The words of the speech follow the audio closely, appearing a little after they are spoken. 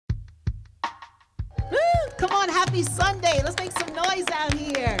on, happy Sunday. Let's make some noise out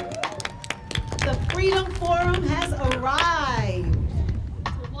here. The Freedom Forum has arrived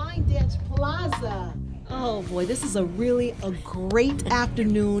to Wyandanch Plaza. Oh boy, this is a great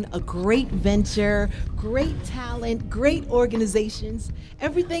afternoon, a great venture, great talent, great organizations.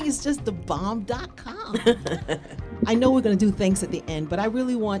 Everything is just the bomb.com. I know we're going to do thanks at the end, but I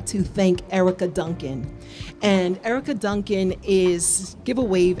really want to thank Erica Duncan. And Erica Duncan is, give a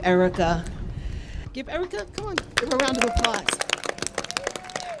wave, Erica. Give Erica, come on, give her a round of applause.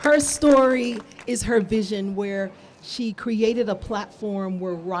 Her story is her vision where she created a platform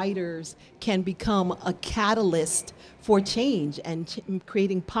where writers can become a catalyst for change and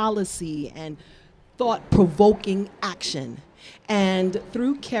creating policy and thought-provoking action. And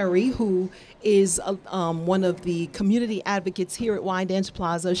through Kerry, who is one of the community advocates here at Wyandanch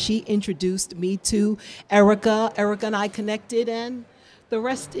Plaza, she introduced me to Erica. Erica and I connected, and the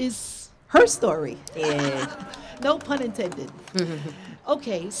rest is her story. Yeah. No pun intended.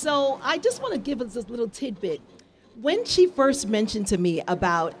 Okay, so I just want to give us this little tidbit. When she first mentioned to me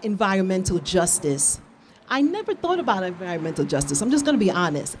about environmental justice, I never thought about environmental justice. I'm just going to be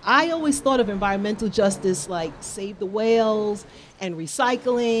honest. I always thought of environmental justice like save the whales and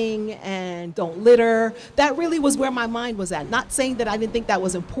recycling and don't litter. That really was where my mind was at. Not saying that I didn't think that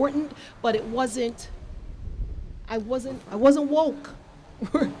was important, but it wasn't, I wasn't woke,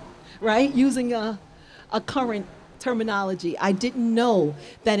 right? Using a current terminology. I didn't know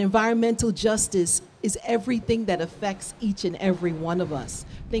that environmental justice is everything that affects each and every one of us,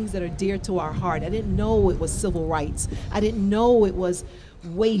 things that are dear to our heart. I didn't know it was civil rights. I didn't know it was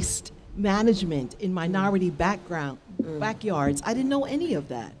waste management in minority backyards. I didn't know any of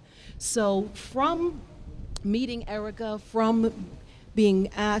that. So from meeting Erica, from being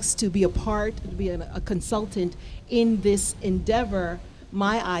asked to be a part, to be a consultant in this endeavor,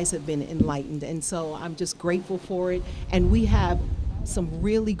 my eyes have been enlightened, and so I'm just grateful for it. And we have some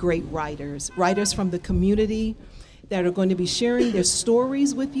really great writers from the community that are going to be sharing their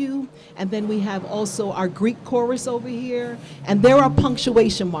stories with you. And then we have also our Greek chorus over here, and there are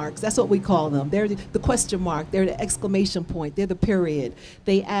punctuation marks. That's what we call them. They're the question mark, they're the exclamation point, they're the period.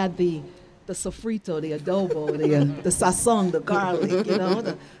 They add the sofrito, the adobo, the sazon, the garlic, you know,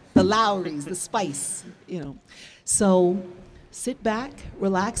 the Lowry's, the spice, you know. So sit back,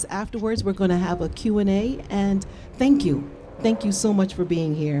 relax. Afterwards, we're going to have a Q&A, and thank you. Thank you so much for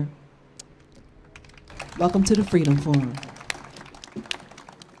being here. Welcome to the Freedom Forum.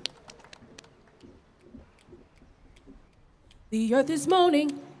 The earth is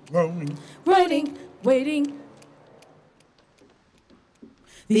moaning, Groaning. groaning, waiting.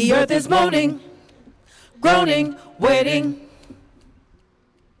 The earth is moaning, groaning, waiting.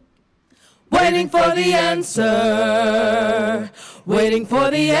 Waiting for the answer, waiting for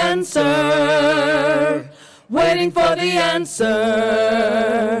the answer, waiting for the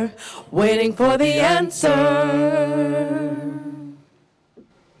answer, waiting for the answer.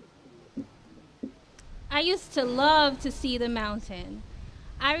 I used to love to see the mountain.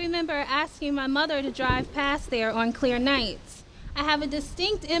 I remember asking my mother to drive past there on clear nights. I have a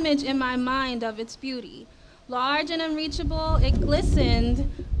distinct image in my mind of its beauty. Large and unreachable, it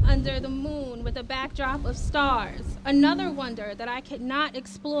glistened under the moon with a backdrop of stars, another wonder that I could not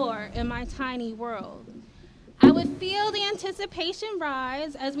explore in my tiny world. I would feel the anticipation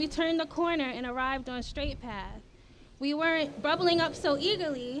rise as we turned the corner and arrived on Straight Path. We weren't bubbling up so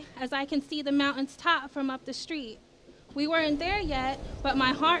eagerly as I can see the mountain's top from up the street. We weren't there yet, but my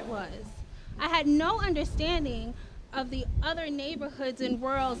heart was. I had no understanding of the other neighborhoods and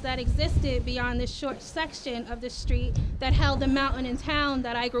worlds that existed beyond this short section of the street that held the mountain and town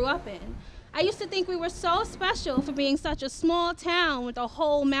that I grew up in. I used to think we were so special for being such a small town with a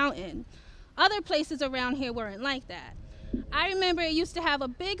whole mountain. Other places around here weren't like that. I remember it used to have a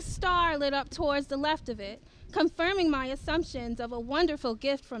big star lit up towards the left of it, confirming my assumptions of a wonderful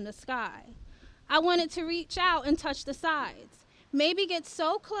gift from the sky. I wanted to reach out and touch the sides. Maybe get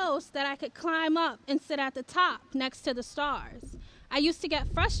so close that I could climb up and sit at the top next to the stars. I used to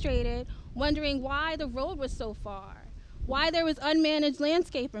get frustrated, wondering why the road was so far, why there was unmanaged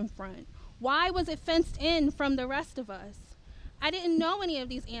landscape in front, why was it fenced in from the rest of us. I didn't know any of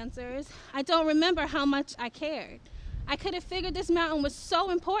these answers. I don't remember how much I cared. I could have figured this mountain was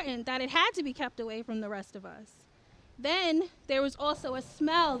so important that it had to be kept away from the rest of us. Then there was also a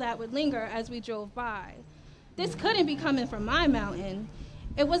smell that would linger as we drove by. This couldn't be coming from my mountain.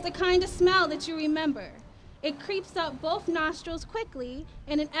 It was the kind of smell that you remember. It creeps up both nostrils quickly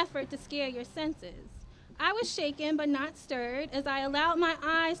in an effort to scare your senses. I was shaken but not stirred as I allowed my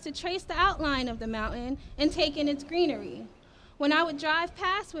eyes to trace the outline of the mountain and take in its greenery. When I would drive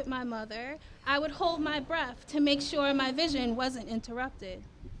past with my mother, I would hold my breath to make sure my vision wasn't interrupted.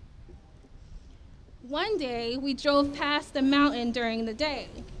 One day, we drove past the mountain during the day.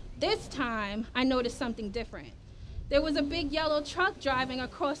 This time, I noticed something different. There was a big yellow truck driving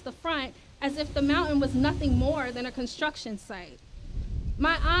across the front as if the mountain was nothing more than a construction site.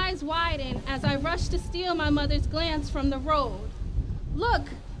 My eyes widened as I rushed to steal my mother's glance from the road. Look,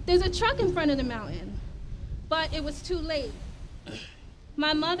 there's a truck in front of the mountain. But it was too late.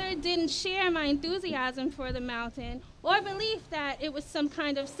 My mother didn't share my enthusiasm for the mountain or belief that it was some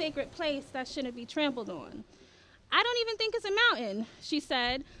kind of sacred place that shouldn't be trampled on. I don't even think it's a mountain, she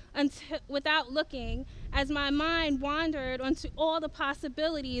said, without looking, as my mind wandered onto all the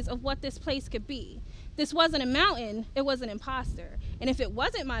possibilities of what this place could be. This wasn't a mountain, it was an imposter. And if it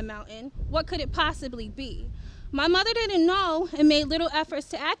wasn't my mountain, what could it possibly be? My mother didn't know and made little efforts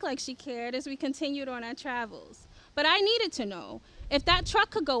to act like she cared as we continued on our travels. But I needed to know. If that truck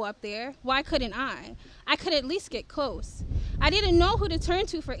could go up there, why couldn't I? I could at least get close. I didn't know who to turn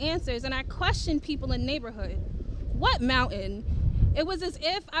to for answers, and I questioned people in the neighborhood. What mountain? It was as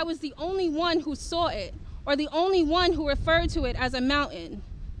if I was the only one who saw it, or the only one who referred to it as a mountain.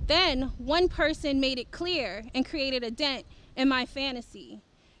 Then, one person made it clear and created a dent in my fantasy.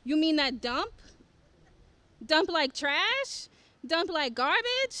 You mean that dump? Dump like trash? Dump like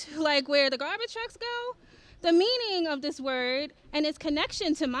garbage? Like where the garbage trucks go? The meaning of this word and its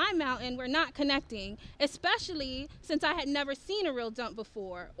connection to my mountain were not connecting, especially since I had never seen a real dump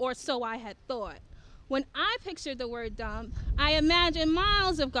before, or so I had thought. When I pictured the word dump, I imagined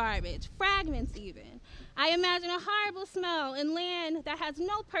miles of garbage, fragments even. I imagined a horrible smell in land that has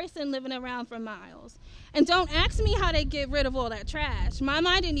no person living around for miles. And don't ask me how they get rid of all that trash. My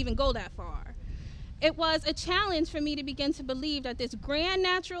mind didn't even go that far. It was a challenge for me to begin to believe that this grand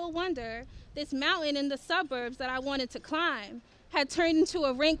natural wonder, this mountain in the suburbs that I wanted to climb, had turned into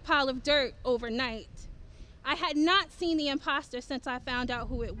a rank pile of dirt overnight. I had not seen the imposter since I found out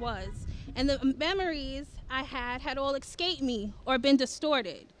who it was, and the memories I had all escaped me or been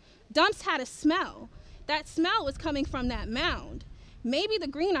distorted. Dumps had a smell. That smell was coming from that mound. Maybe the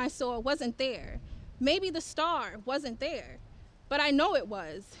green I saw wasn't there. Maybe the star wasn't there. But I know it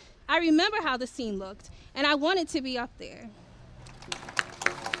was. I remember how the scene looked, and I wanted to be up there.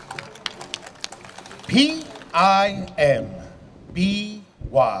 P-I-M-B-Y.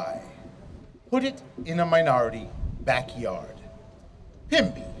 Put it in a minority backyard.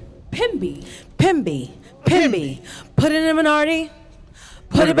 Pimby. Pimby, Pimby, Pimby. Put it in a minority.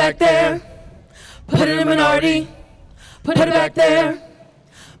 Put it back there. Put it in a minority. Put it back there.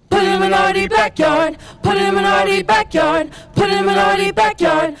 Put it in a minority backyard. Put it in a minority backyard. Put it in a minority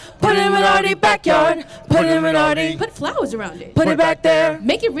backyard. Put it in a minority backyard. Put it in a minority. Put flowers around it. Put it back there.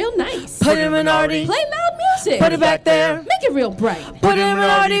 Make it real nice. Put it in a minority. Play loud music. Put it back there. Make it real bright. Put it in a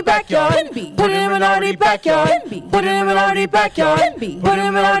minority backyard. Pimby. Put it in a minority backyard. Pimby. Put it in a minority backyard. Pimby. Put it in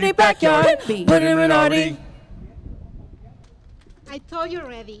a minority backyard. Pimby. Put it in a minority. I told you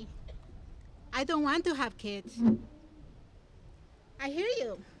already. I don't want to have kids. I hear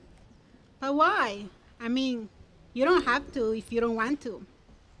you. But why? I mean, you don't have to if you don't want to.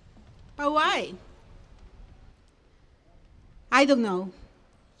 But why? I don't know.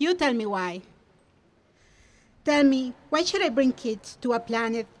 You tell me why. Tell me, why should I bring kids to a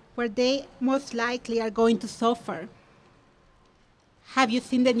planet where they most likely are going to suffer? Have you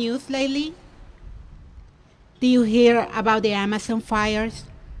seen the news lately? Do you hear about the Amazon fires?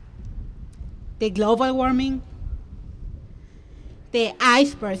 The global warming? The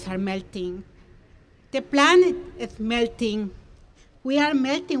icebergs are melting. The planet is melting. We are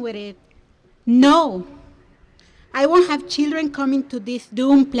melting with it. No, I won't have children coming to this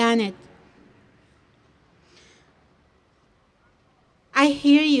doomed planet. I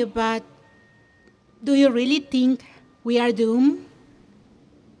hear you, but do you really think we are doomed?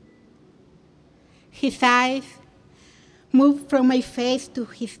 His eyes moved from my face to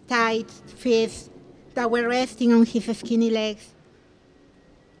his tight fists that were resting on his skinny legs.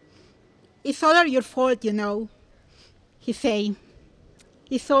 It's all your fault, you know, he said.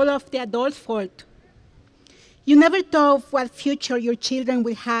 It's all of the adults' fault. You never thought of what future your children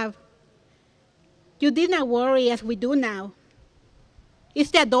will have. You did not worry as we do now.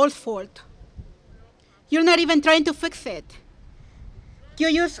 It's the adults' fault. You're not even trying to fix it.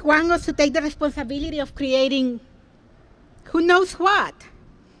 You just want us to take the responsibility of creating who knows what?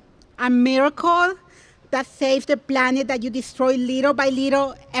 A miracle that saves the planet that you destroy little by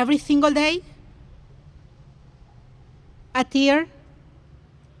little every single day? A tear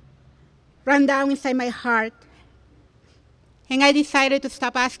ran down inside my heart, and I decided to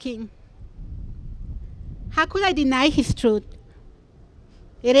stop asking. How could I deny his truth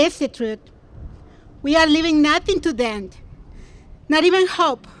It is the truth. We are leaving nothing to the end, not even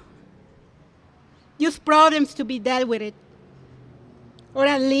hope. Just problems to be dealt with it. Or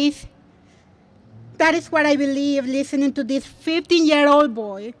at least, that is what I believe listening to this 15-year-old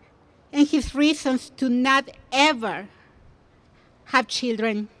boy and his reasons to not ever have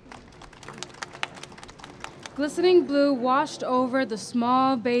children. Glistening blue washed over the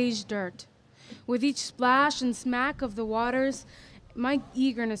small beige dirt. With each splash and smack of the waters, my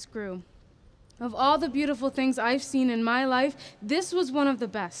eagerness grew. Of all the beautiful things I've seen in my life, this was one of the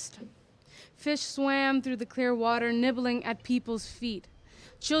best. Fish swam through the clear water, nibbling at people's feet.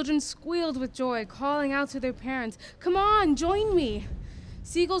 Children squealed with joy, calling out to their parents, "Come on, join me!"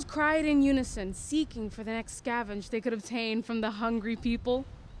 Seagulls cried in unison, seeking for the next scavenge they could obtain from the hungry people.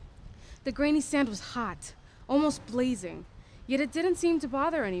 The grainy sand was hot, almost blazing, yet it didn't seem to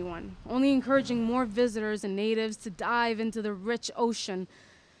bother anyone, only encouraging more visitors and natives to dive into the rich ocean.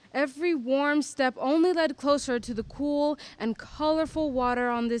 Every warm step only led closer to the cool and colorful water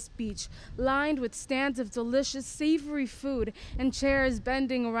on this beach, lined with stands of delicious, savory food and chairs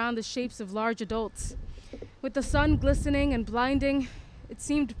bending around the shapes of large adults. With the sun glistening and blinding, it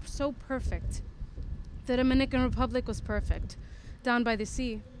seemed so perfect. The Dominican Republic was perfect, down by the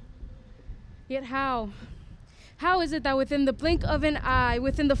sea. Yet how? How is it that within the blink of an eye,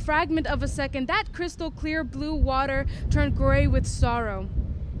 within the fragment of a second, that crystal clear blue water turned gray with sorrow?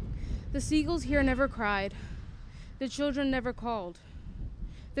 The seagulls here never cried. The children never called.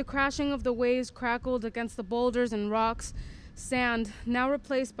 The crashing of the waves crackled against the boulders and rocks. Sand, now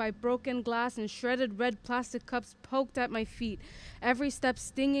replaced by broken glass and shredded red plastic cups, poked at my feet, every step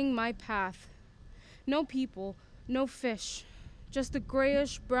stinging my path. No people, no fish, just the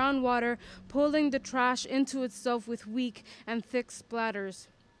grayish brown water pulling the trash into itself with weak and thick splatters.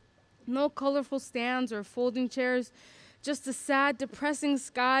 No colorful stands or folding chairs, just a sad, depressing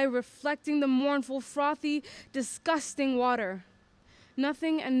sky reflecting the mournful, frothy, disgusting water.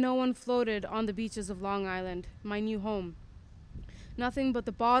 Nothing and no one floated on the beaches of Long Island, my new home. Nothing but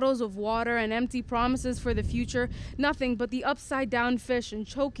the bottles of water and empty promises for the future. Nothing but the upside-down fish and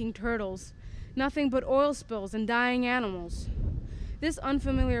choking turtles. Nothing but oil spills and dying animals. This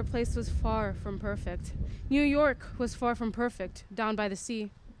unfamiliar place was far from perfect. New York was far from perfect, down by the sea.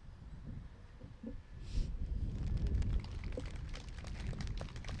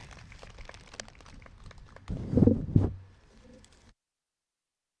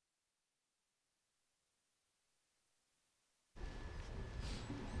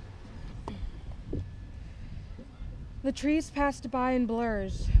 The trees passed by in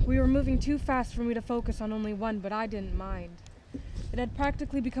blurs. We were moving too fast for me to focus on only one, but I didn't mind. It had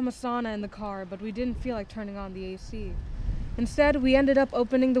practically become a sauna in the car, but we didn't feel like turning on the AC. Instead, we ended up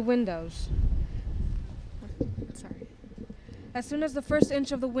opening the windows. Sorry. As soon as the first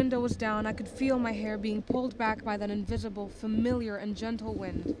inch of the window was down, I could feel my hair being pulled back by that invisible, familiar, and gentle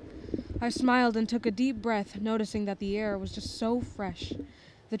wind. I smiled and took a deep breath, noticing that the air was just so fresh.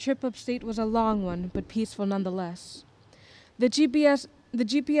 The trip upstate was a long one, but peaceful nonetheless. The GPS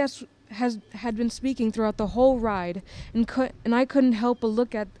had been speaking throughout the whole ride, and I couldn't help but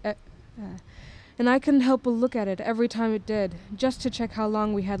look at it every time it did, just to check how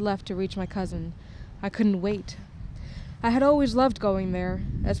long we had left to reach my cousin. I couldn't wait. I had always loved going there,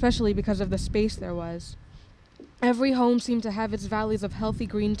 especially because of the space there was. Every home seemed to have its valleys of healthy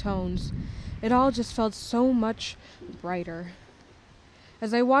green tones. It all just felt so much brighter.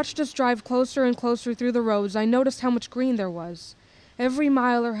 As I watched us drive closer and closer through the roads, I noticed how much green there was. Every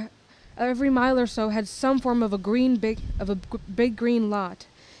mile or so had some form of a big green lot.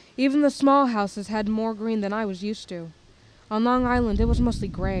 Even the small houses had more green than I was used to. On Long Island, it was mostly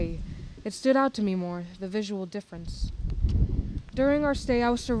gray. It stood out to me more, the visual difference. During our stay, I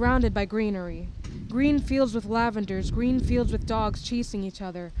was surrounded by greenery. Green fields with lavenders, green fields with dogs chasing each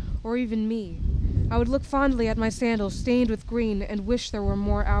other, or even me. I would look fondly at my sandals stained with green and wish there were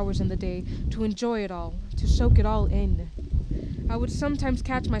more hours in the day to enjoy it all, to soak it all in. I would sometimes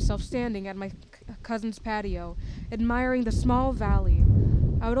catch myself standing at my cousin's patio, admiring the small valley.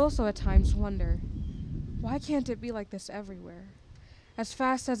 I would also at times wonder, why can't it be like this everywhere? As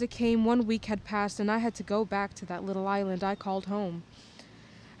fast as it came, 1 week had passed, and I had to go back to that little island I called home.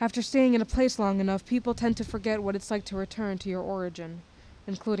 After staying in a place long enough, people tend to forget what it's like to return to your origin,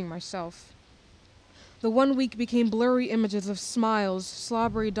 including myself. The 1 week became blurry images of smiles,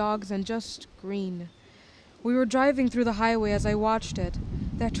 slobbery dogs, and just green. We were driving through the highway as I watched it,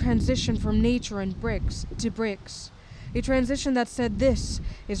 that transition from nature and bricks to bricks. A transition that said, this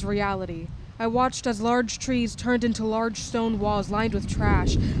is reality. I watched as large trees turned into large stone walls lined with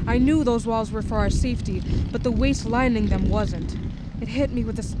trash. I knew those walls were for our safety, but the waste lining them wasn't. It hit me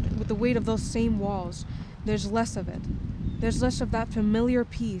with the weight of those same walls. There's less of it. There's less of that familiar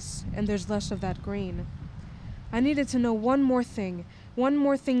peace, and there's less of that green. I needed to know one more thing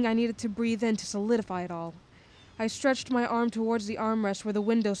I needed to breathe in to solidify it all. I stretched my arm towards the armrest where the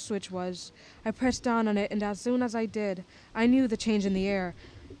window switch was. I pressed down on it, and as soon as I did, I knew the change in the air.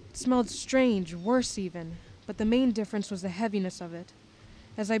 It smelled strange, worse even, but the main difference was the heaviness of it.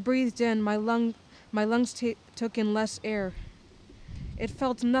 As I breathed in, my lungs took in less air. It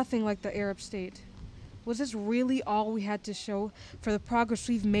felt nothing like the air upstate. Was this really all we had to show for the progress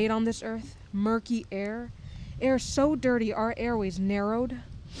we've made on this earth? Murky air? Air so dirty our airways narrowed?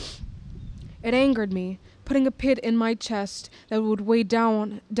 It angered me, putting a pit in my chest that would weigh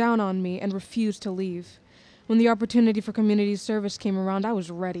down on me and refuse to leave. When the opportunity for community service came around, I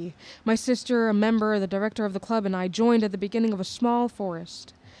was ready. My sister, a member, the director of the club, and I joined at the beginning of a small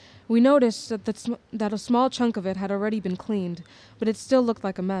forest. We noticed that a small chunk of it had already been cleaned, but it still looked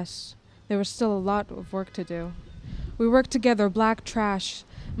like a mess. There was still a lot of work to do. We worked together, black trash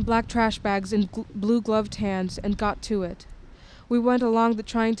bags in blue gloved hands, and got to it. We went along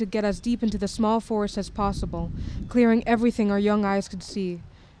trying to get as deep into the small forest as possible, clearing everything our young eyes could see.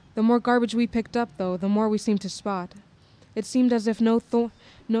 The more garbage we picked up, though, the more we seemed to spot. It seemed as if no matter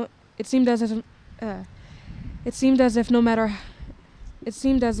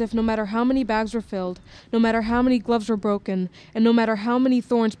how many bags were filled, no matter how many gloves were broken, and no matter how many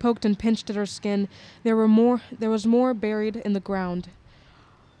thorns poked and pinched at our skin, there was more buried in the ground.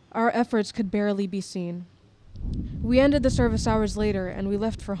 Our efforts could barely be seen. We ended the service hours later, and we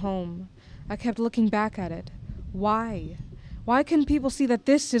left for home. I kept looking back at it. Why? Why couldn't people see that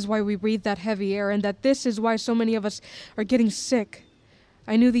this is why we breathe that heavy air, and that this is why so many of us are getting sick?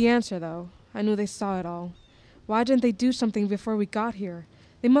 I knew the answer, though. I knew they saw it all. Why didn't they do something before we got here?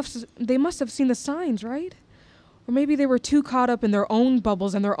 They must have seen the signs, right? Or maybe they were too caught up in their own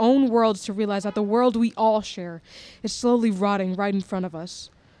bubbles and their own worlds to realize that the world we all share is slowly rotting right in front of us.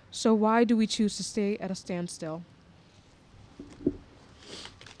 So why do we choose to stay at a standstill?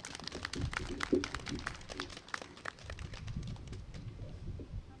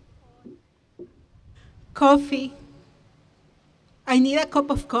 Coffee. I need a cup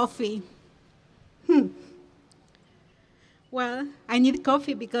of coffee. Well, I need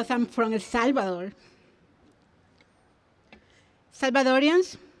coffee because I'm from El Salvador.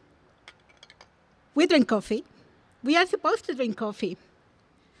 Salvadorians, we drink coffee. We are supposed to drink coffee.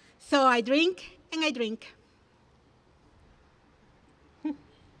 So I drink and I drink.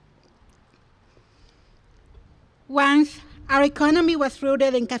 Once, our economy was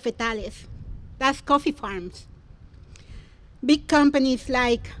rooted in cafetales. That's coffee farms. Big companies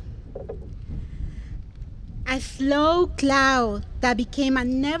like a slow cloud that became a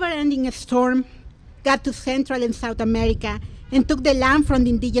never-ending storm got to Central and South America and took the land from the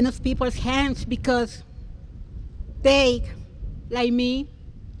indigenous people's hands because they, like me,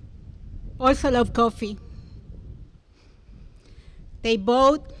 also love coffee. They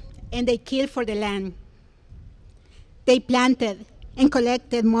bought and they killed for the land. They planted and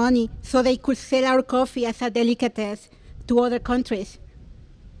collected money so they could sell our coffee as a delicatessen to other countries.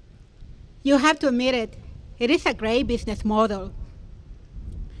 You have to admit it, it is a great business model.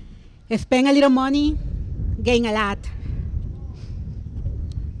 Spend a little money, gain a lot.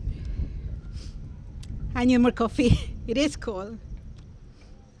 I need more coffee. It is cool.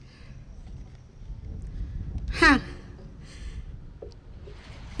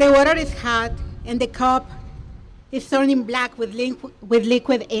 The water is hot and the cup is turning black with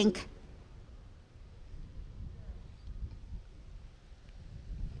liquid ink.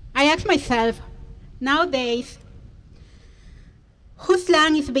 I ask myself, nowadays, whose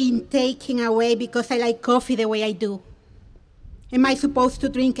land is being taken away because I like coffee the way I do? Am I supposed to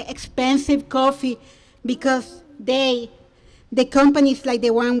drink expensive coffee because the companies like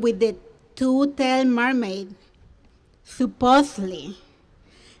the one with the two-tailed mermaid, supposedly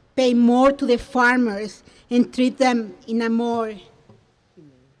pay more to the farmers and treat them in a more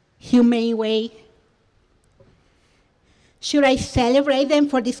humane way? Should I celebrate them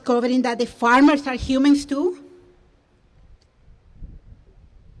for discovering that the farmers are humans too?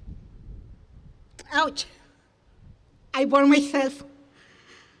 Ouch, I burned myself.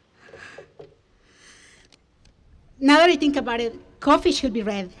 Now that I think about it, coffee should be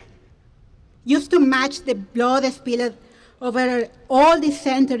red. Used to match the blood spilled over all these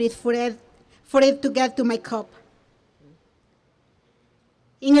centuries for it to get to my cup.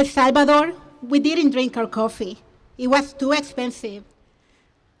 In El Salvador, we didn't drink our coffee. It was too expensive.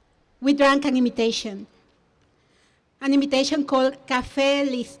 We drank an imitation called Café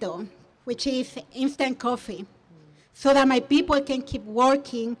Listo, which is instant coffee. so that my people can keep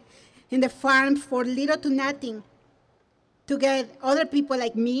working in the farms for little to nothing to get other people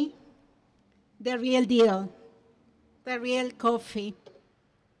like me the real deal, the real coffee.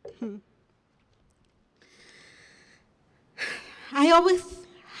 I always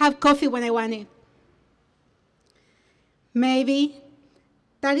have coffee when I want it. Maybe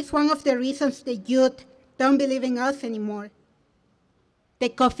that is one of the reasons the youth don't believe in us anymore, the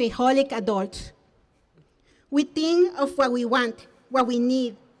coffeeholic adults. We think of what we want, what we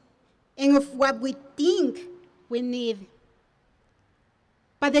need, and of what we think we need.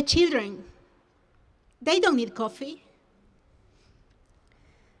 But the children, they don't need coffee.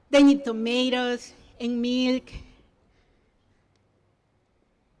 They need tomatoes and milk.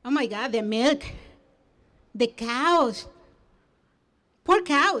 Oh my God, the milk, the cows, poor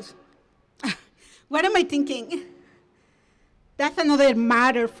cows. What am I thinking? That's another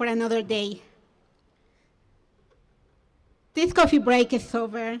matter for another day. This coffee break is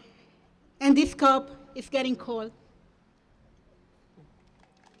over, and this cup is getting cold.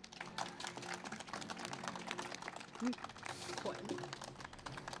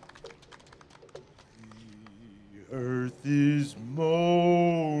 The earth is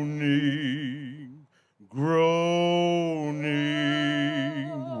moaning, groaning,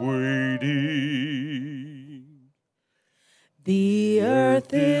 waiting. The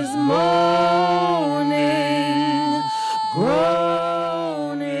earth is moaning,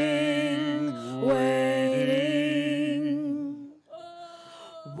 groaning, waiting,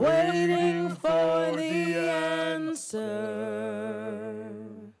 waiting for the answer,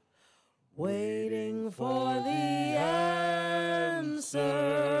 waiting for the answer,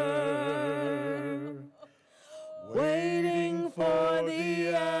 waiting for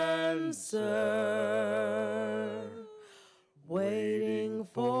the answer, waiting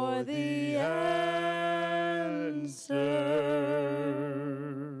for the answer.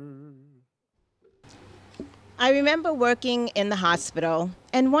 I remember working in the hospital,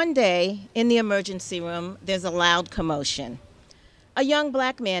 and one day in the emergency room, there's a loud commotion. A young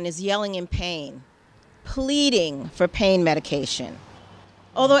black man is yelling in pain, pleading for pain medication.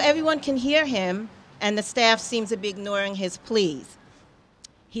 Although everyone can hear him, and the staff seems to be ignoring his pleas.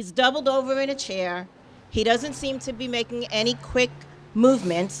 He's doubled over in a chair. He doesn't seem to be making any quick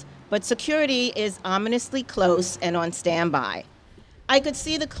movements, but security is ominously close and on standby. I could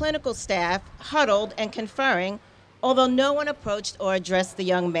see the clinical staff huddled and conferring, although no one approached or addressed the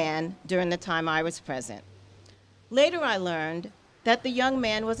young man during the time I was present. Later I learned that the young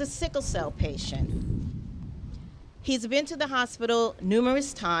man was a sickle cell patient. He's been to the hospital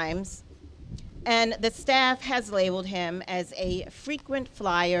numerous times, and the staff has labeled him as a frequent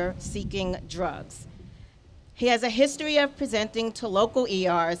flyer seeking drugs. He has a history of presenting to local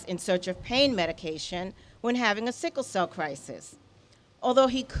ERs in search of pain medication when having a sickle cell crisis. Although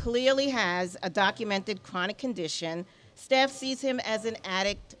he clearly has a documented chronic condition, staff sees him as an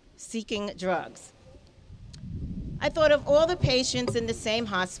addict seeking drugs. I thought of all the patients in the same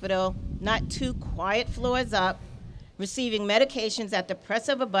hospital, not 2 quiet floors up, receiving medications at the press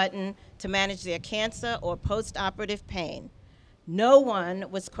of a button to manage their cancer or post-operative pain. No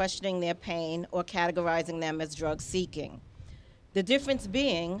one was questioning their pain or categorizing them as drug seeking. The difference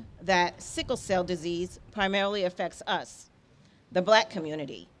being that sickle cell disease primarily affects us, the black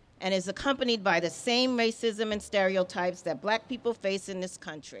community, and is accompanied by the same racism and stereotypes that black people face in this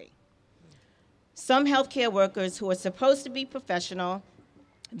country. Some healthcare workers who are supposed to be professional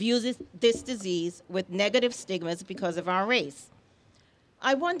view this disease with negative stigmas because of our race.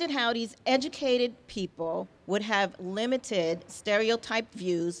 I wondered how these educated people would have limited stereotyped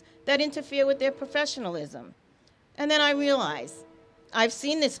views that interfere with their professionalism. And then I realized, I've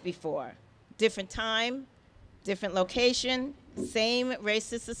seen this before. Different time, different location, same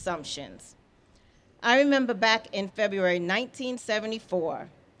racist assumptions. I remember back in February 1974,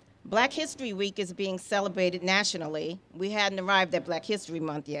 Black History Week is being celebrated nationally. We hadn't arrived at Black History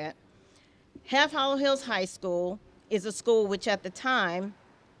Month yet. Half Hollow Hills High School is a school which at the time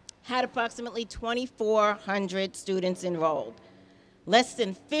had approximately 2,400 students enrolled. Less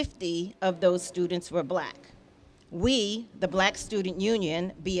than 50 of those students were black. We, the Black Student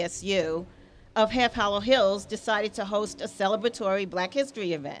Union, BSU, of Half Hollow Hills decided to host a celebratory Black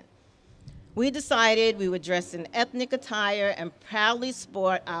History event. We decided we would dress in ethnic attire and proudly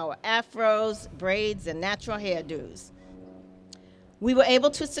sport our afros, braids, and natural hairdos. We were able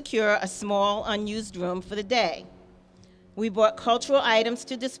to secure a small, unused room for the day. We brought cultural items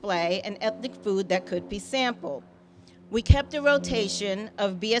to display and ethnic food that could be sampled. We kept a rotation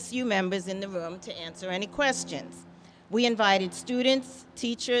of BSU members in the room to answer any questions. We invited students,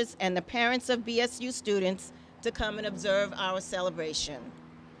 teachers, and the parents of BSU students to come and observe our celebration.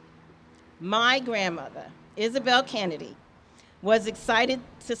 My grandmother, Isabel Kennedy, was excited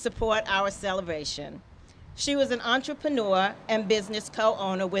to support our celebration. She was an entrepreneur and business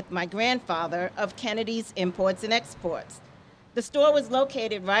co-owner with my grandfather of Kennedy's Imports and Exports. The store was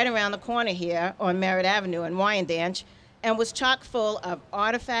located right around the corner here on Merritt Avenue in Wyandanch and was chock full of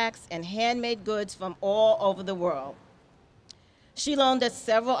artifacts and handmade goods from all over the world. She loaned us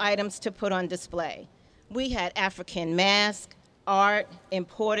several items to put on display. We had African masks, art,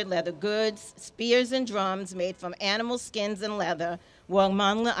 imported leather goods, spears and drums made from animal skins and leather were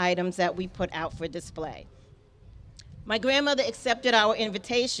among the items that we put out for display. My grandmother accepted our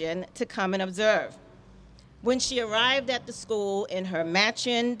invitation to come and observe. When she arrived at the school in her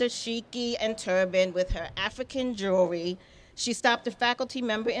matching dashiki and turban with her African jewelry, she stopped a faculty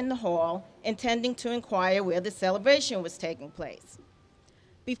member in the hall, intending to inquire where the celebration was taking place.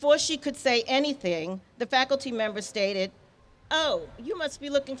 Before she could say anything, the faculty member stated, "Oh, you must be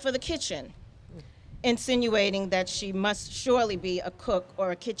looking for the kitchen," insinuating that she must surely be a cook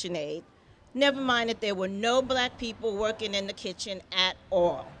or a KitchenAid. Never mind that there were no black people working in the kitchen at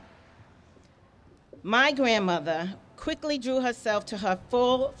all. My grandmother quickly drew herself to her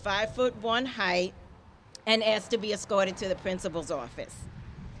full 5'1" height and asked to be escorted to the principal's office.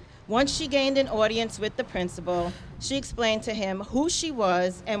 Once she gained an audience with the principal, she explained to him who she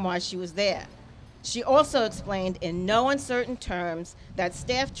was and why she was there. She also explained in no uncertain terms that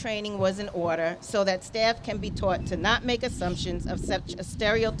staff training was in order so that staff can be taught to not make assumptions of such a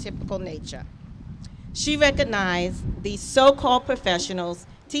stereotypical nature. She recognized these so-called professionals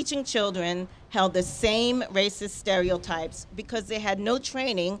teaching children held the same racist stereotypes because they had no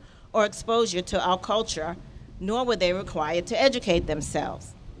training or exposure to our culture, nor were they required to educate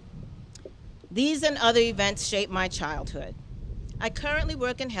themselves. These and other events shaped my childhood. I currently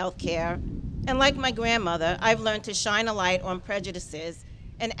work in healthcare, and like my grandmother, I've learned to shine a light on prejudices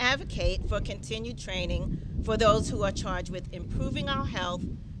and advocate for continued training for those who are charged with improving our health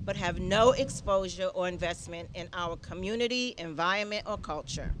but have no exposure or investment in our community, environment, or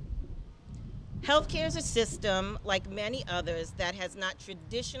culture. Healthcare is a system, like many others, that has not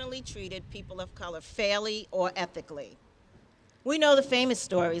traditionally treated people of color fairly or ethically. We know the famous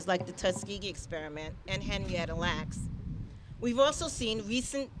stories like the Tuskegee experiment and Henrietta Lacks. We've also seen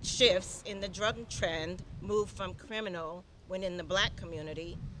recent shifts in the drug trend move from criminal, when in the black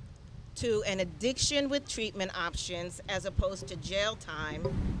community, to an addiction with treatment options as opposed to jail time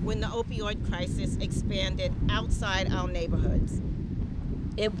when the opioid crisis expanded outside our neighborhoods.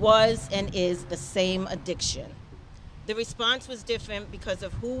 It was and is the same addiction. The response was different because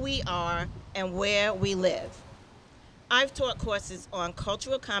of who we are and where we live. I've taught courses on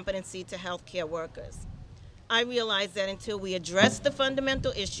cultural competency to healthcare workers. I realize that until we address the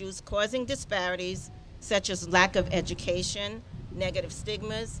fundamental issues causing disparities, such as lack of education, negative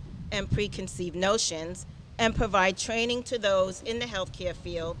stigmas, and preconceived notions, and provide training to those in the healthcare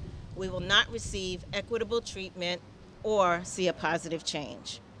field, we will not receive equitable treatment or see a positive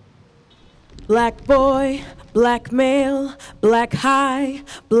change. Black boy, black male, black high,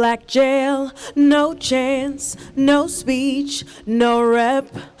 black jail, no chance, no speech, no rep,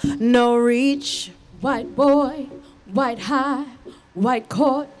 no reach. White boy, white high, white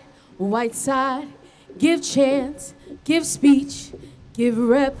court, white side, give chance, give speech, give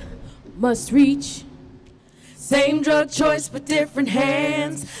rep, must reach. Same drug choice but different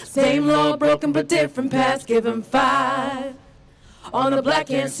hands, same law broken but different paths. Give him 5 on the black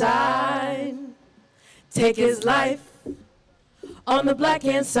hand side. Take his life on the black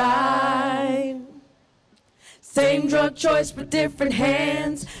hand side. Same drug choice but different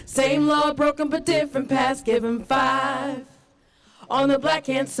hands, same law broken but different paths. Give him 5 on the black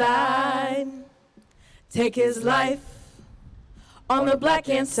hand side. Take his life on the black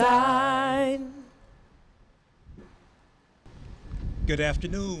hand side. Good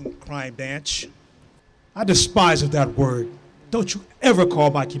afternoon, Wyandanch. I despise of that word. Don't you ever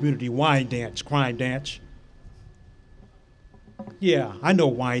call my community Wyandanch, Wyandanch. Yeah, I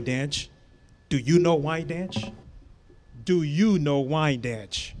know Wyandanch. Do you know Wyandanch? Do you know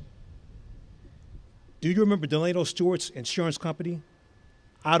Wyandanch? Do you remember Delano Stewart's Insurance Company,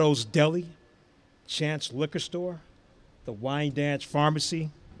 Otto's Deli, Chance Liquor Store, the Wyandanch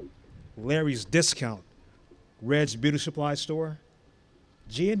Pharmacy, Larry's Discount, Red's Beauty Supply Store,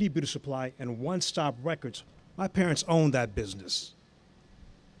 G&D Beauty Supply, and One Stop Records? My parents owned that business.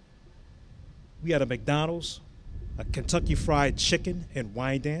 We had a McDonald's, a Kentucky Fried Chicken in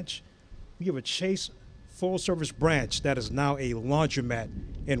Wyandanch. We have a Chase full-service branch that is now a laundromat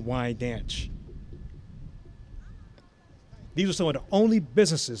in Wyandanch. These are some of the only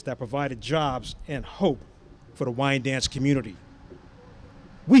businesses that provided jobs and hope for the Wyandanch community.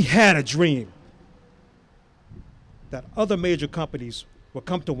 We had a dream that other major companies would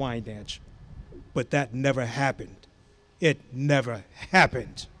come to Wyandanch, but that never happened. It never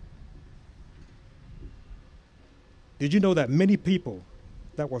happened. Did you know that many people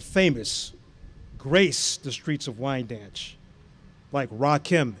that were famous graced the streets of Wyandanch, like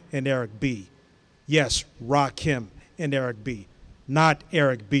Rakim and Eric B? Yes, Rakim and Eric B. Not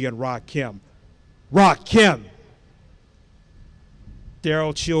Eric B and Rakim. Rakim.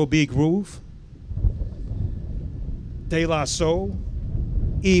 Daryl Chill B. Groove, De La Soul,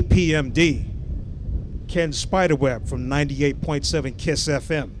 EPMD, Ken Spiderweb from 98.7 KISS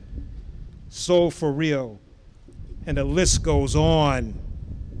FM, Soul for Real, and the list goes on.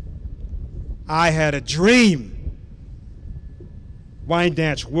 I had a dream.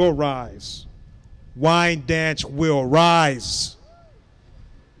 Wyandanch will rise. Wyandanch will rise.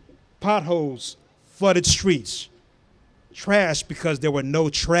 Potholes, flooded streets, trash because there were no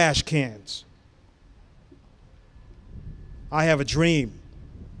trash cans. I have a dream.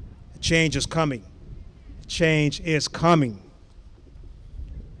 Change is coming. Change is coming.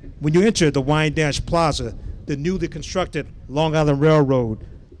 When you enter the Wyandanch Plaza, the newly constructed Long Island Railroad,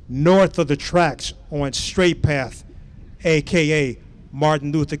 north of the tracks on Straight Path, AKA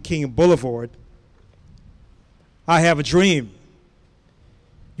Martin Luther King Boulevard, I have a dream.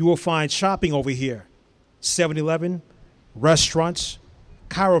 You will find shopping over here, 7-Eleven, restaurants,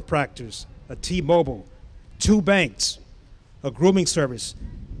 chiropractors, a T-Mobile, 2 banks, a grooming service,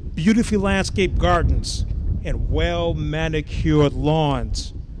 beautifully landscaped gardens, and well-manicured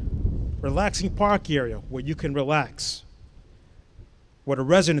lawns. Relaxing park area where you can relax, where the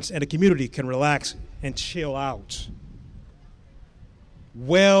residents and the community can relax and chill out.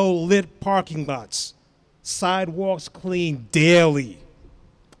 Well-lit parking lots, sidewalks cleaned daily,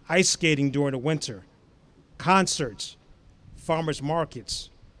 ice skating during the winter, concerts, farmers markets,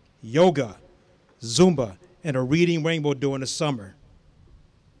 yoga, Zumba, and a reading rainbow during the summer.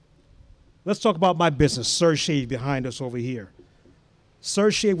 Let's talk about my business, Sir Shade, behind us over here.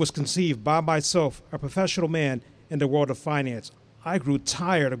 Sir Shade was conceived by myself, a professional man in the world of finance. I grew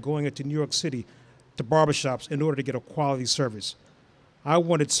tired of going into New York City to barbershops in order to get a quality service. I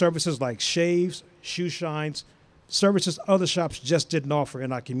wanted services like shaves, shoe shines, services other shops just didn't offer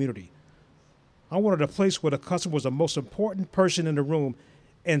in our community. I wanted a place where the customer was the most important person in the room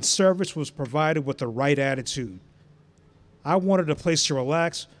and service was provided with the right attitude. I wanted a place to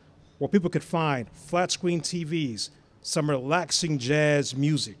relax where people could find flat screen TVs, some relaxing jazz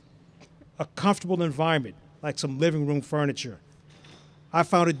music, a comfortable environment like some living room furniture. I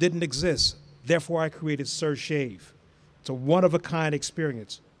found it didn't exist, therefore I created Sir Shave. It's a one-of-a-kind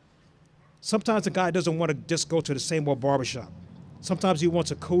experience. Sometimes the guy doesn't want to just go to the same old barbershop. Sometimes he wants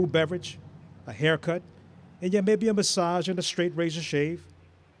a cool beverage, a haircut, and yeah, maybe a massage and a straight razor shave.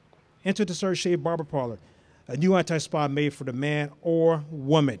 Enter the Sir Shave Barber Parlor, a new anti-spa made for the man or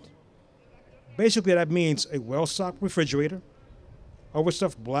woman. Basically, that means a well-stocked refrigerator,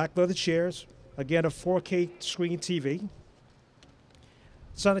 overstuffed black leather chairs, again, a 4K screen TV.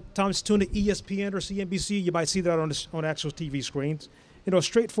 Sometimes tune to ESPN or CNBC, you might see that on actual TV screens. You know,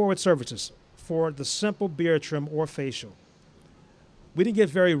 straightforward services for the simple beard trim or facial. We didn't get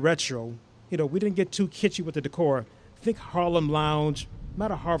very retro. You know, we didn't get too kitschy with the decor. Think Harlem Lounge,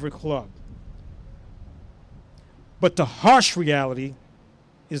 not a Harvard Club. But the harsh reality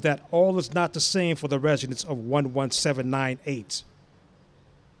is that all is not the same for the residents of 11798.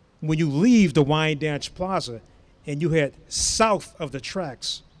 When you leave the Wyandanch Plaza and you head south of the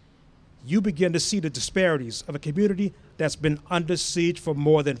tracks, you begin to see the disparities of a community that's been under siege for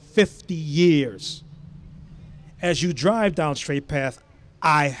more than 50 years. As you drive down Straight Path,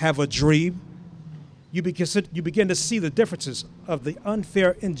 I have a dream. You begin to see the differences of the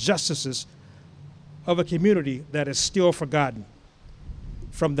unfair injustices of a community that is still forgotten.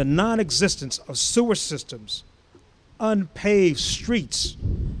 From the non-existence of sewer systems, unpaved streets,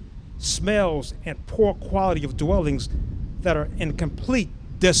 smells, and poor quality of dwellings that are in complete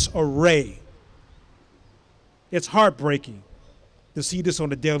disarray. It's heartbreaking to see this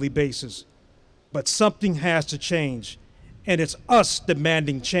on a daily basis, but something has to change, and it's us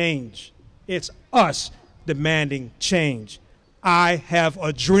demanding change. It's us demanding change. I have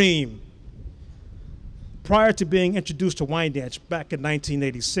a dream. Prior to being introduced to Wyandanch back in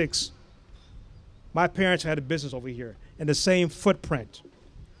 1986, my parents had a business over here in the same footprint.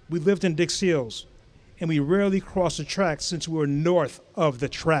 We lived in Dix Hills, and we rarely crossed the tracks since we were north of the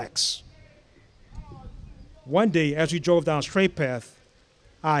tracks. One day, as we drove down Straight Path,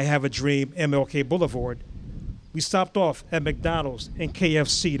 I have a dream, MLK Boulevard, we stopped off at McDonald's and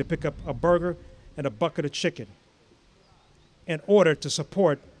KFC to pick up a burger and a bucket of chicken in order to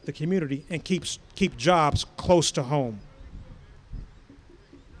support the community and keep jobs close to home.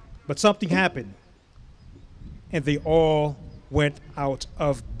 But something happened, and they all went out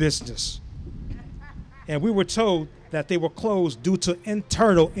of business. And we were told that they were closed due to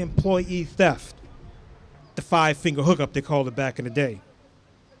internal employee theft. The 5-finger hookup, they called it back in the day.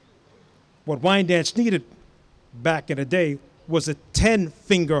 What Wyandanch needed back in the day was a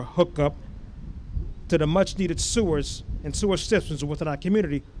 10-finger hookup to the much-needed sewers and sewer systems within our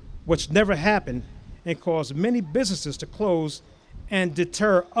community, which never happened and caused many businesses to close and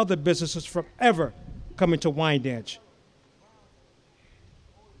deter other businesses from ever coming to Wyandanch.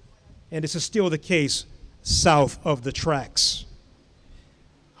 And this is still the case south of the tracks.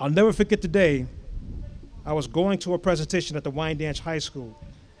 I'll never forget the day I was going to a presentation at the Wyandanch High School,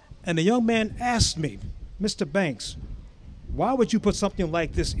 and a young man asked me, "Mr. Banks, why would you put something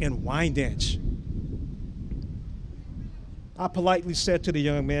like this in Wyandanch?" I politely said to the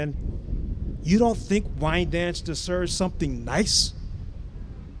young man, "You don't think Wyandanch deserves something nice?"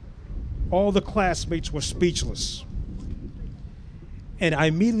 All the classmates were speechless. And I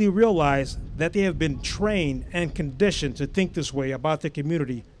immediately realized that they have been trained and conditioned to think this way about their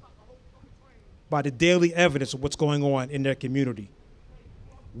community by the daily evidence of what's going on in their community.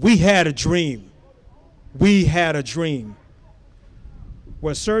 We had a dream. We had a dream.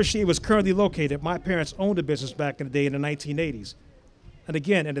 Where Herstory was currently located, my parents owned a business back in the day in the 1980s. And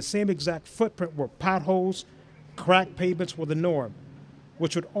again, in the same exact footprint where potholes, cracked pavements were the norm,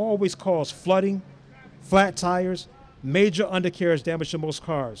 which would always cause flooding, flat tires, major undercarriage damage to most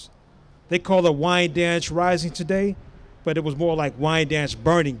cars. They call it Wyandanch rising today, but it was more like Wyandanch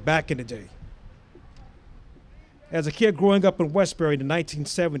burning back in the day. As a kid growing up in Westbury in the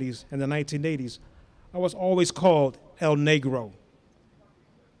 1970s and the 1980s, I was always called El Negro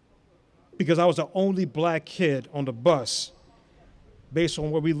because I was the only black kid on the bus based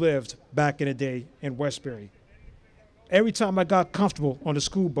on where we lived back in the day in Westbury. Every time I got comfortable on the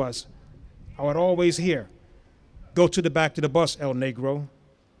school bus, I would always hear, "Go to the back of the bus, El Negro,"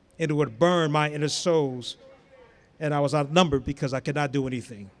 and it would burn my inner souls, and I was outnumbered because I could not do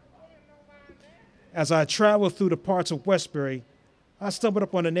anything. As I traveled through the parts of Westbury, I stumbled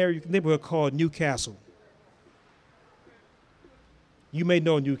upon a neighborhood called Newcastle. You may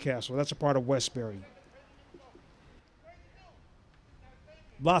know Newcastle. That's a part of Westbury.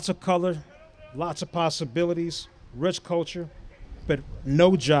 Lots of color, lots of possibilities, rich culture, but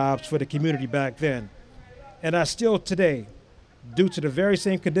no jobs for the community back then. And I still today, due to the very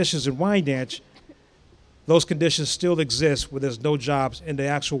same conditions in Wyandanch, those conditions still exist where there's no jobs in the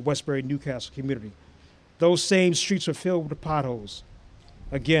actual Westbury Newcastle community. Those same streets are filled with potholes.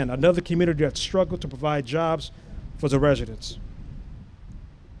 Again, another community that struggled to provide jobs for the residents.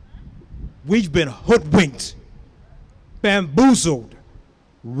 We've been hoodwinked, bamboozled,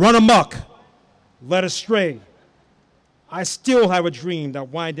 run amok, led astray. I still have a dream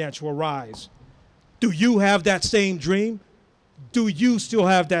that Wyandanch will rise. Do you have that same dream? Do you still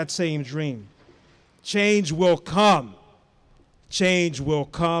have that same dream? Change will come. Change will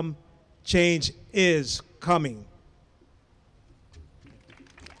come. Change is coming.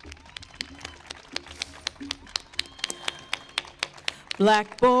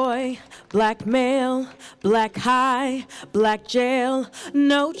 Black boy, black male, black high, black jail,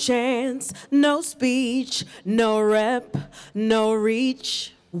 no chance, no speech, no rep, no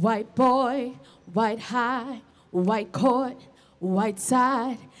reach. White boy, white high, white court, white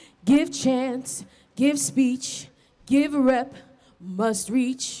side, give chance, give speech, give rep, must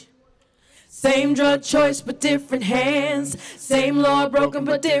reach. Same drug choice but different hands, same law broken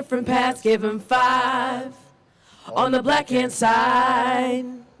but different paths, give him 5. On the black hand side,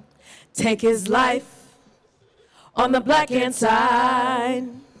 take his life. On the black hand side,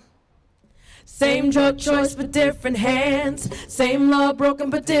 same drug choice but different hands, same law broken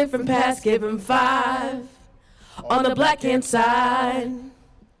but different paths, give him 5. On the black hand side,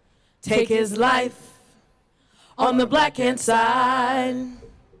 take his life. On the black hand side.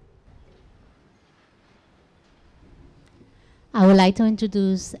 I would like to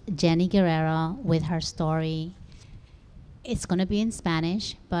introduce Jenny Guerrero with her story. It's going to be in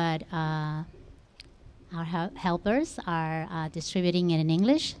Spanish, but our helpers are distributing it in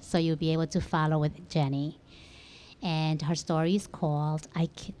English, so you'll be able to follow with Jenny. And her story is called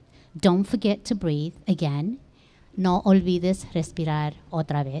Don't Forget to Breathe Again. No olvides respirar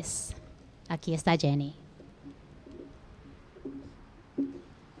otra vez. Aquí está Jenny.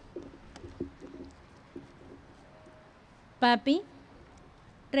 Papi,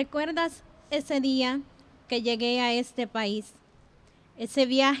 ¿recuerdas ese día que llegué a este país? Ese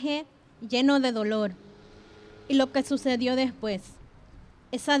viaje lleno de dolor. Y lo que sucedió después,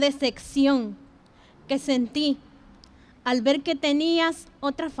 esa decepción que sentí al ver que tenías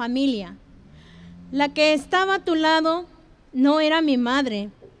otra familia. La que estaba a tu lado no era mi madre,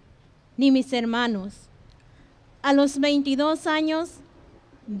 ni mis hermanos. A los 22 años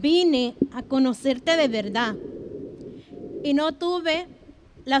vine a conocerte de verdad y no tuve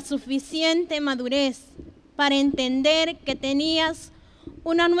la suficiente madurez para entender que tenías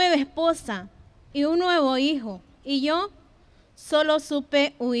una nueva esposa y un nuevo hijo, y yo solo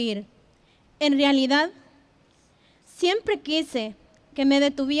supe huir. En realidad, siempre quise que me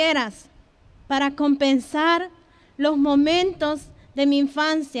detuvieras para compensar los momentos de mi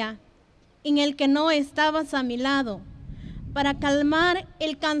infancia en el que no estabas a mi lado, para calmar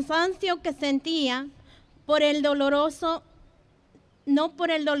el cansancio que sentía por el doloroso, no por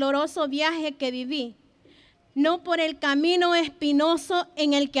el doloroso viaje que viví, no por el camino espinoso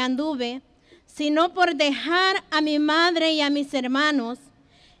en el que anduve, sino por dejar a mi madre y a mis hermanos,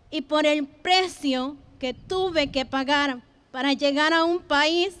 y por el precio que tuve que pagar para llegar a un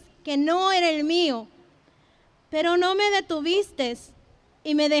país que no era el mío. Pero no me detuviste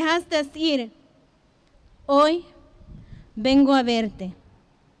y me dejaste ir. Hoy vengo a verte.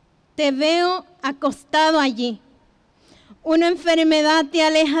 Te veo acostado allí. Una enfermedad te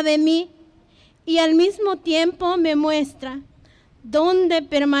aleja de mí y al mismo tiempo me muestra dónde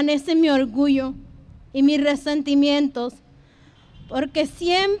permanece mi orgullo y mis resentimientos, porque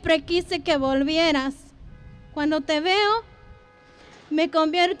siempre quise que volvieras. Cuando te veo, me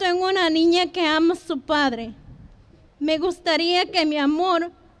convierto en una niña que ama a su padre. Me gustaría que mi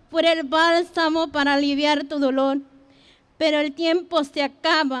amor fuera el bálsamo para aliviar tu dolor, pero el tiempo se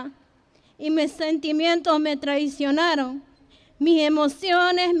acaba y mis sentimientos me traicionaron. Mis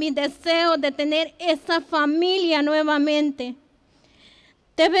emociones, mis deseos de tener esa familia nuevamente.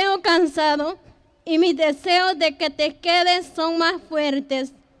 Te veo cansado y mis deseos de que te quedes son más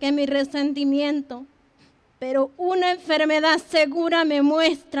fuertes que mi resentimiento. Pero una enfermedad segura me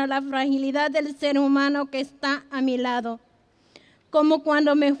muestra la fragilidad del ser humano que está a mi lado. Como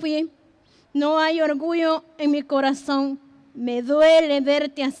cuando me fui, no hay orgullo en mi corazón. Me duele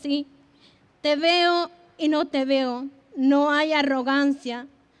verte así. Te veo y no te veo. No hay arrogancia,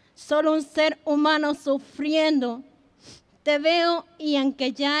 solo un ser humano sufriendo. Te veo y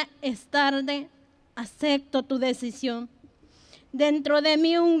aunque ya es tarde, acepto tu decisión. Dentro de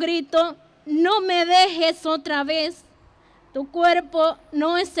mí un grito: no me dejes otra vez. Tu cuerpo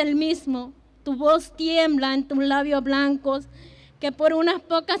no es el mismo. Tu voz tiembla en tus labios blancos que por unas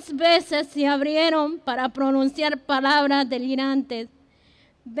pocas veces se abrieron para pronunciar palabras delirantes.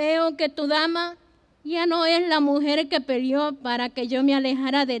 Veo que tu dama ya no es la mujer que peleó para que yo me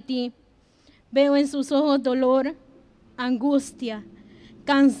alejara de ti. Veo en sus ojos dolor, angustia,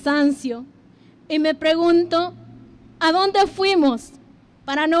 cansancio. Y me pregunto, ¿a dónde fuimos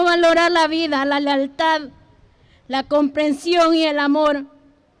para no valorar la vida, la lealtad, la comprensión y el amor?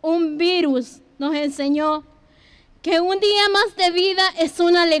 Un virus nos enseñó que un día más de vida es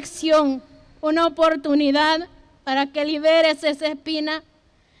una lección, una oportunidad para que liberes esa espina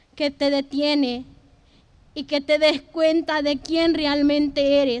que te detiene y que te des cuenta de quién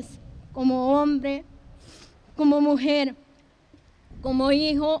realmente eres, como hombre, como mujer, como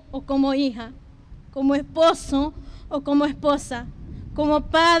hijo o como hija, como esposo o como esposa, como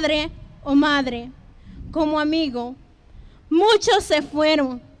padre o madre, como amigo. Muchos se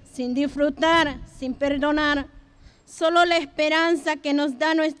fueron sin disfrutar, sin perdonar. Solo la esperanza que nos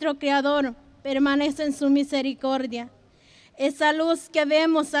da nuestro Creador permanece en su misericordia. Esa luz que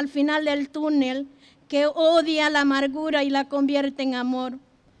vemos al final del túnel, que odia la amargura y la convierte en amor.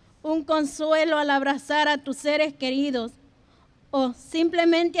 Un consuelo al abrazar a tus seres queridos o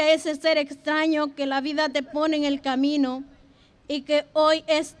simplemente a ese ser extraño que la vida te pone en el camino y que hoy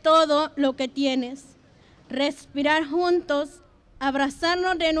es todo lo que tienes. Respirar juntos,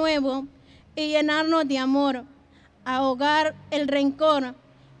 abrazarnos de nuevo y llenarnos de amor, ahogar el rencor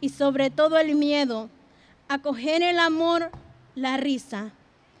y sobre todo el miedo, acoger el amor, la risa.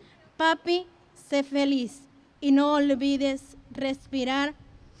 Papi, sé feliz y no olvides respirar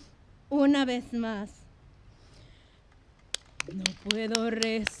una vez más. No puedo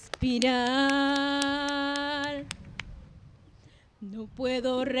respirar. No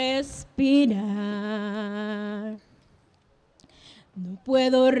puedo respirar. No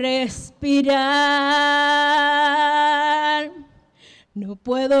puedo respirar. No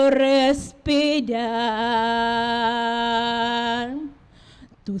puedo respirar.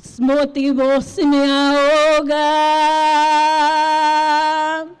 Tus motivos me ahogan.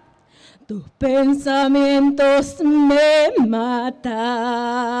 tus pensamientos me matan.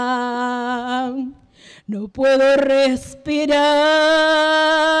 No puedo respirar,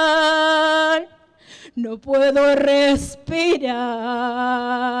 no puedo respirar.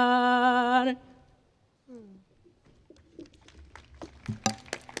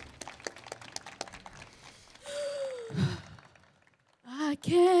 I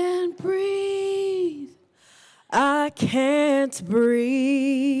can't breathe. I can't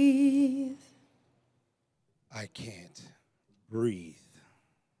breathe. I can't breathe.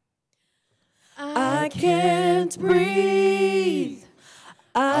 I can't breathe.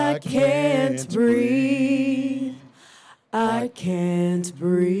 I can't breathe. I can't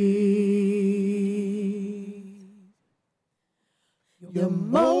breathe. Your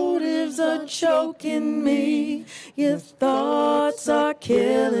motives are choking me. Your thoughts are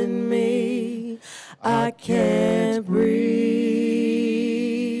killing me. I can't breathe.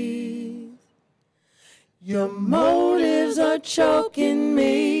 Your motives are choking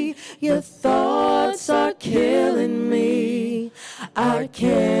me. Your thoughts are killing me. I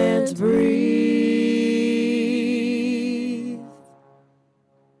can't breathe.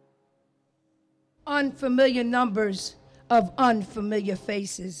 Unfamiliar numbers of unfamiliar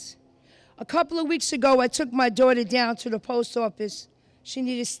faces. A couple of weeks ago, I took my daughter down to the post office. She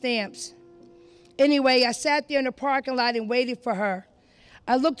needed stamps. Anyway, I sat there in the parking lot and waited for her.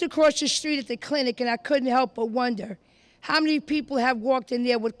 I looked across the street at the clinic and I couldn't help but wonder, how many people have walked in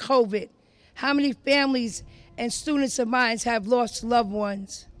there with COVID? How many families and students of mine have lost loved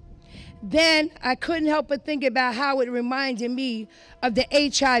ones? Then I couldn't help but think about how it reminded me of the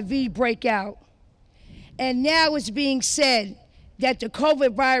HIV breakout. And now it's being said that the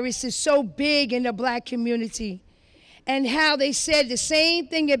COVID virus is so big in the Black community, and how they said the same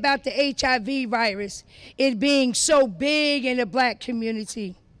thing about the HIV virus, it being so big in the Black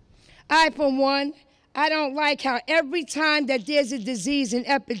community. I, for one, I don't like how every time that there's a disease, an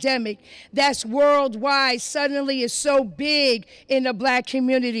epidemic that's worldwide, suddenly is so big in the Black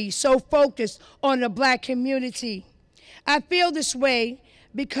community, so focused on the Black community. I feel this way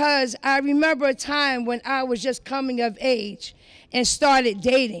because I remember a time when I was just coming of age and started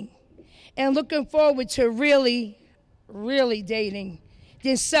dating and looking forward to really dating.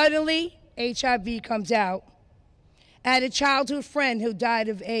 Then suddenly, HIV comes out. I had a childhood friend who died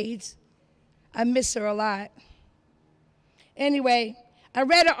of AIDS. I miss her a lot. Anyway, I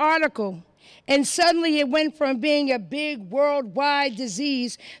read an article, and suddenly it went from being a big worldwide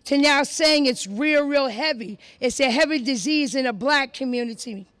disease to now saying it's real heavy. It's a heavy disease in the Black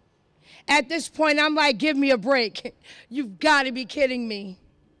community. At this point, I'm like, give me a break. You've got to be kidding me.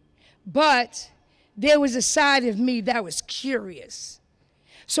 But there was a side of me that was curious.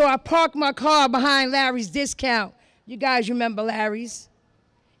 So I parked my car behind Larry's Discount. You guys remember Larry's?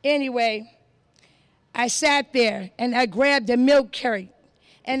 Anyway, I sat there and I grabbed a milk crate.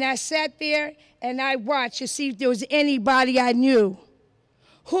 And I sat there and I watched to see if there was anybody I knew.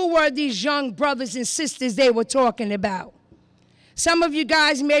 Who were these young brothers and sisters they were talking about? Some of you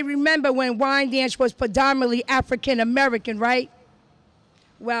guys may remember when Wyandanch was predominantly African American, right?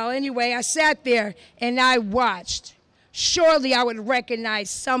 Well, anyway, I sat there and I watched. Surely I would recognize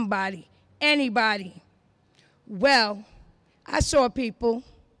somebody, anybody. Well, I saw people.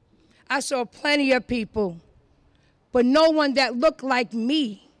 I saw plenty of people, but no one that looked like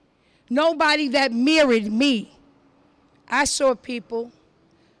me. Nobody that mirrored me. I saw people,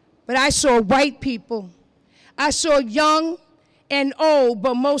 but I saw white people. I saw young and old,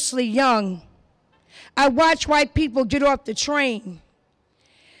 but mostly young. I watched white people get off the train.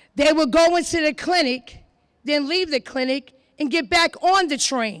 They would go into the clinic, then leave the clinic, and get back on the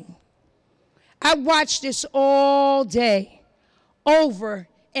train. I watched this all day, over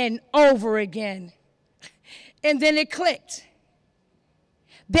and over again. And then it clicked.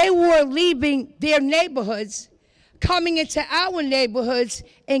 They were leaving their neighborhoods, coming into our neighborhoods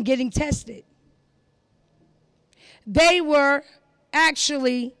and getting tested. They were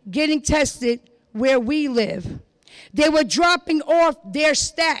actually getting tested where we live. They were dropping off their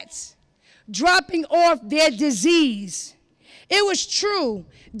stats, dropping off their disease. It was true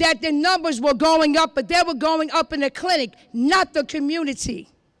that the numbers were going up, but they were going up in the clinic, not the community.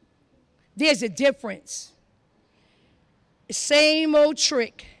 There's a difference. Same old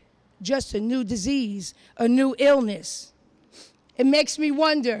trick, just a new disease, a new illness. It makes me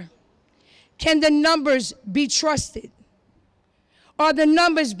wonder, can the numbers be trusted? Are the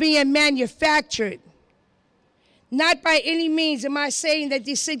numbers being manufactured? Not by any means am I saying that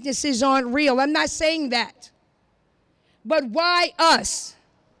these sicknesses aren't real. I'm not saying that. But why us?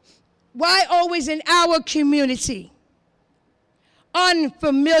 Why always in our community?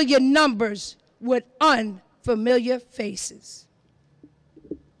 unfamiliar numbers with unfamiliar faces.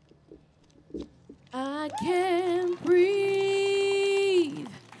 I can't breathe.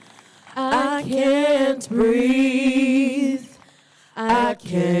 I can't breathe. I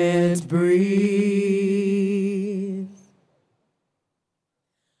can't breathe.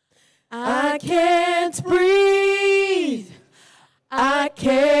 I can't breathe. I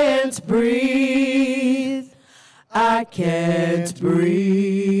can't breathe. I can't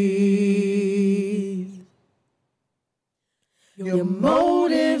breathe. Your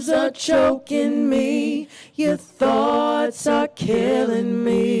motives are choking me. Your thoughts are killing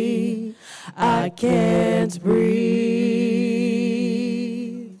me. I can't breathe.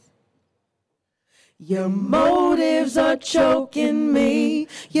 Your motives are choking me.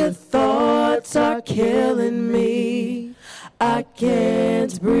 Your thoughts are killing me. I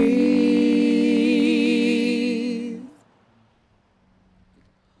can't breathe.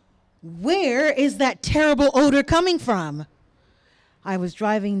 Where is that terrible odor coming from? I was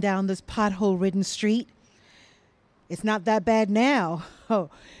driving down this pothole-ridden street. It's not that bad now.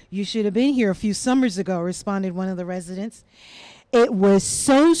 Oh, you should have been here a few summers ago, responded one of the residents. It was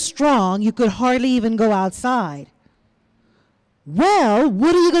so strong you could hardly even go outside. Well,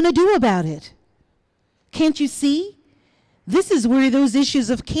 what are you going to do about it? Can't you see? This is where those issues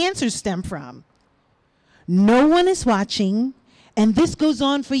of cancer stem from. No one is watching, and this goes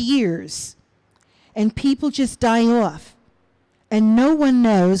on for years. And people just die off, and no one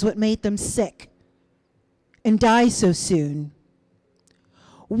knows what made them sick and die so soon.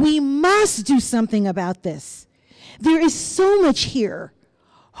 We must do something about this. There is so much here.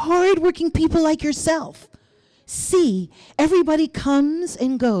 Hard-working people like yourself. See, everybody comes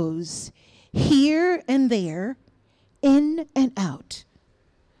and goes, here and there, in and out.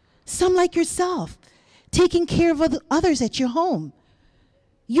 Some like yourself, taking care of others at your home.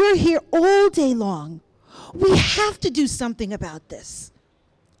 You're here all day long. We have to do something about this.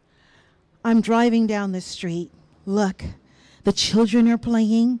 I'm driving down the street. Look, the children are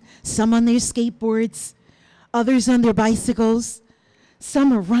playing, some on their skateboards, others on their bicycles.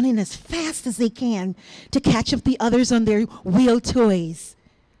 Some are running as fast as they can to catch up the others on their wheeled toys.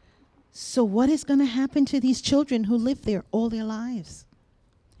 So what is going to happen to these children who live there all their lives?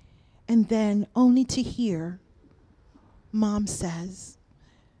 And then only to hear, Mom says,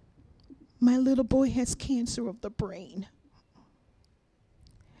 my little boy has cancer of the brain.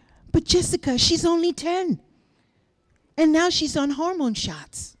 But Jessica, she's only 10. And now she's on hormone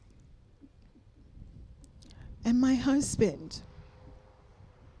shots. And my husband,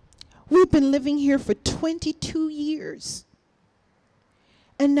 we've been living here for 22 years.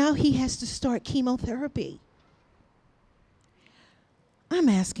 And now he has to start chemotherapy. I'm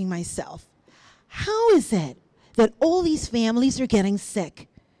asking myself, how is it that all these families are getting sick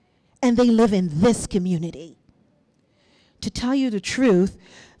and they live in this community? To tell you the truth,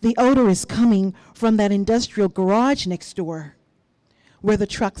 the odor is coming from that industrial garage next door where the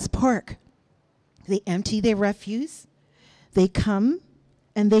trucks park. They empty their refuse, they come,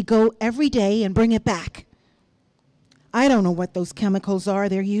 and they go every day and bring it back. I don't know what those chemicals are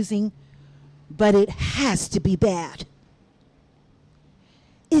they're using, but it has to be bad.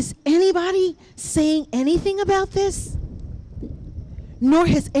 Is anybody saying anything about this? Nor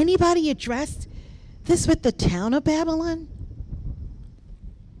has anybody addressed this with the town of Babylon?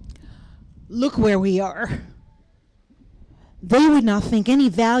 Look where we are. They would not think any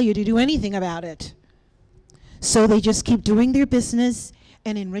value to do anything about it. So they just keep doing their business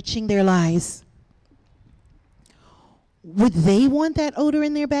and enriching their lives. Would they want that odor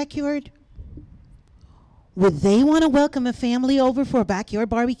in their backyard? Would they want to welcome a family over for a backyard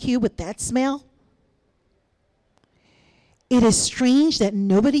barbecue with that smell? It is strange that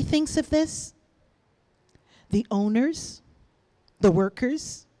nobody thinks of this. The owners, the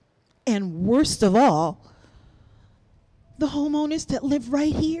workers, and worst of all, the homeowners that live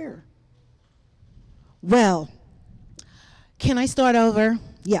right here. Well, can I start over?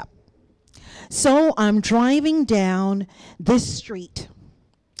 Yeah. So I'm driving down this street.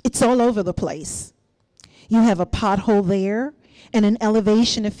 It's all over the place. You have a pothole there and an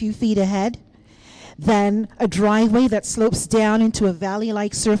elevation a few feet ahead, then a driveway that slopes down into a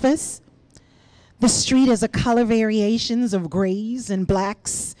valley-like surface. The street has a color variations of grays and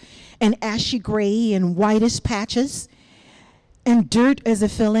blacks and ashy gray and whitish patches and dirt as a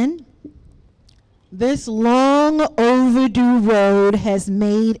fill-in. This long overdue road has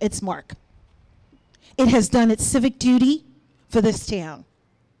made its mark. It has done its civic duty for this town.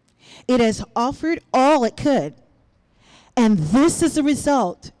 It has offered all it could. And this is the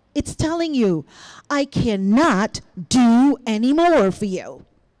result It's telling you, I cannot do any more for you.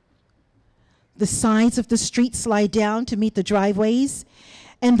 The sides of the street slide down to meet the driveways,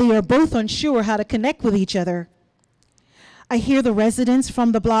 and they are both unsure how to connect with each other. I hear the residents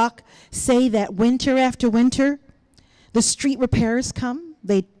from the block say that winter after winter, the street repairers come,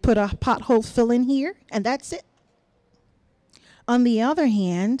 they put a pothole fill in here, and that's it. On the other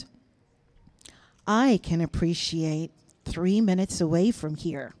hand, I can appreciate 3 minutes away from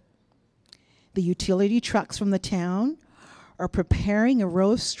here. The utility trucks from the town are preparing a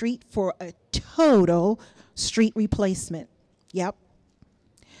row of street for a total street replacement. Yep.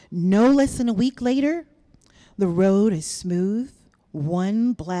 No less than a week later, the road is smooth,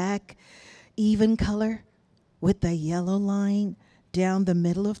 one black, even color with a yellow line down the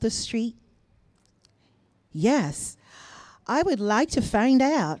middle of the street. Yes, I would like to find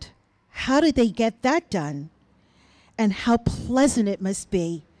out, how did they get that done? And how pleasant it must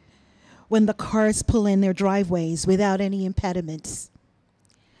be when the cars pull in their driveways without any impediments.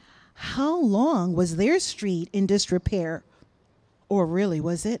 How long was their street in disrepair? Or really,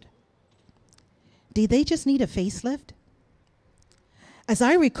 was it? Did they just need a facelift? As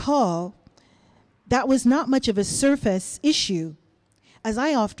I recall, that was not much of a surface issue, as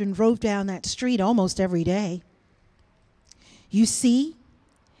I often drove down that street almost every day. You see,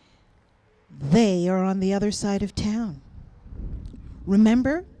 they are on the other side of town.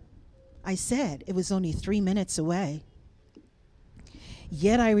 Remember, I said it was only 3 minutes away.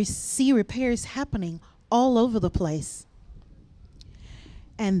 Yet I see repairs happening all over the place.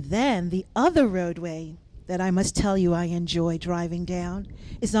 And then the other roadway that I must tell you I enjoy driving down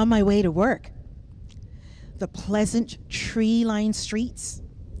is on my way to work. The pleasant tree-lined streets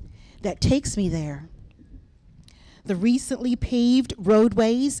that takes me there. The recently paved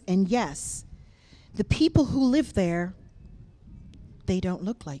roadways, and yes, the people who live there, they don't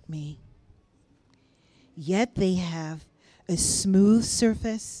look like me. Yet they have a smooth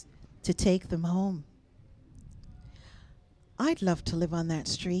surface to take them home. I'd love to live on that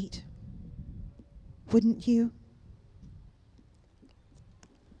street. Wouldn't you?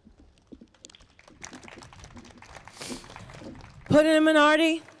 Put it in a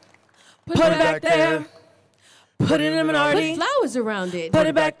minority. Put it back there. Put it in a minority. Put flowers around it. Put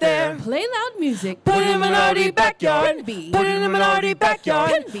it back there. Play loud music. Put it in a minority backyard. Can be. Put it in a minority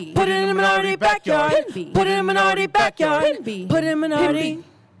backyard. Can be. Put it in a minority backyard. Can be. Put it in a minority backyard. Can be. Put it in a minority.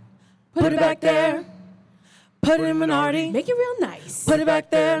 Put it back there. Put it in a minority. Make it real nice. Put it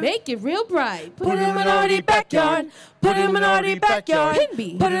back there. Make it real bright. Put it in a minority backyard. Put it in a minority backyard. Can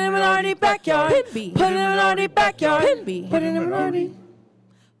be. Put it in a minority backyard. Can be. Put it in a minority backyard. Can be. Put it in a minority.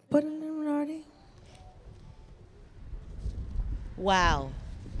 Put it in a minority. Wow.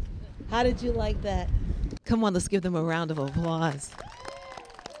 How did you like that? Come on, let's give them a round of applause.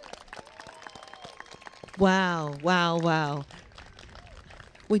 Wow, wow, wow.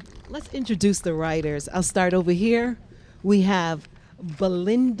 Let's introduce the writers. I'll start over here. We have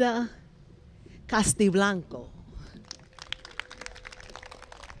Belinda Castiblanco.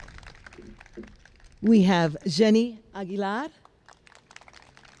 We have Jenny Aguilar.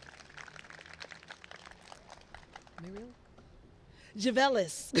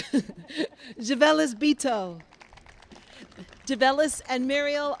 Javelis. Javelis Bito. Javelis and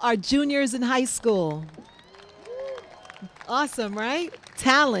Muriel are juniors in high school. Awesome, right?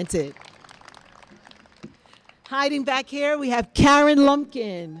 Talented. Hiding back here, we have Karen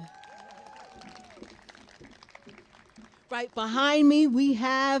Lumpkin. Right behind me, we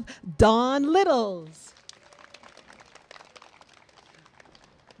have Dawn Littles.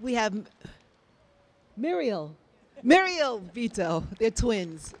 We have Muriel Vito. They're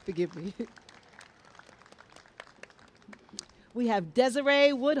twins, forgive me. We have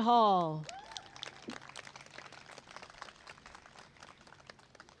Desiree Woodhall.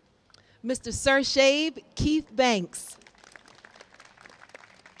 Mr. Sir Shave, Keith Banks.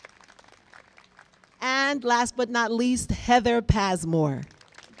 And last but not least, Heather Pasmore.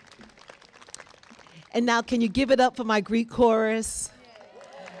 And now can you give it up for my Greek chorus?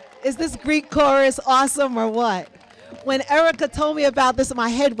 Is this Greek chorus awesome or what? When Erica told me about this, my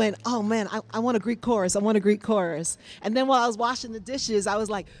head went, oh man, I want a Greek chorus. I want a Greek chorus. And then while I was washing the dishes, I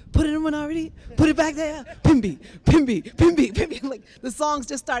was like, put it in minority, put it back there, pimby, pimby, pimby, pimby. Like the songs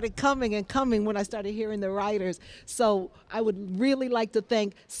just started coming and coming when I started hearing the writers. So I would really like to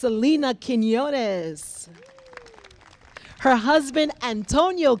thank Selena Quinones, her husband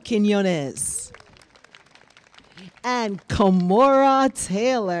Antonio Quinones, and Kamora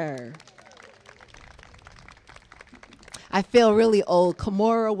Taylor. I feel really old.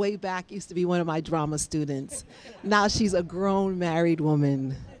 Kamora, way back, used to be one of my drama students. Now she's a grown married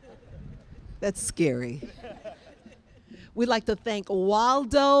woman. That's scary. We'd like to thank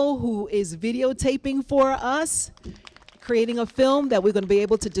Waldo, who is videotaping for us, creating a film that we're going to be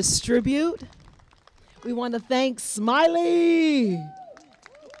able to distribute. We want to thank Smiley.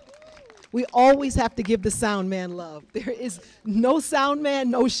 We always have to give the sound man love. There is no sound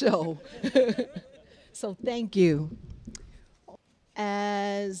man, no show. So thank you.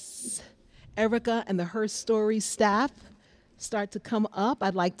 As Erica and the Herstory staff start to come up,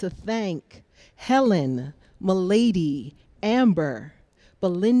 I'd like to thank Helen, Milady, Amber,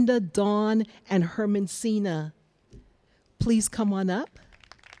 Belinda, Dawn, and Hermancina. Please come on up.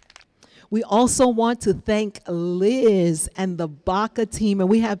 We also want to thank Liz and the BACA team, and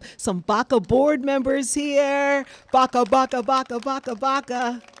we have some BACA board members here. BACA, BACA, BACA, BACA,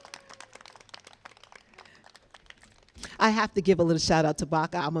 BACA. I have to give a little shout out to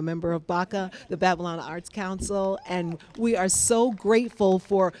BACA. I'm a member of BACA, the Babylon Arts Council, and we are so grateful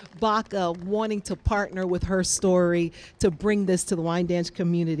for BACA wanting to partner with Herstory to bring this to the Wyandanch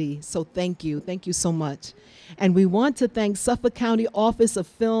community. So thank you so much. And we want to thank Suffolk County Office of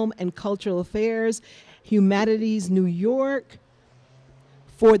Film and Cultural Affairs, Humanities New York,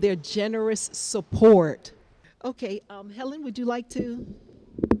 for their generous support. Okay, Helen, would you like to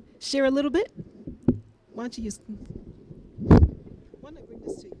share a little bit? Why don't you use... Why don't I bring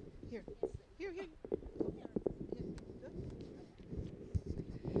this to you? Here.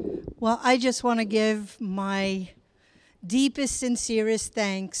 Well, I just want to give my deepest, sincerest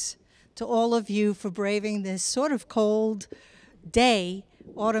thanks to all of you for braving this sort of cold day,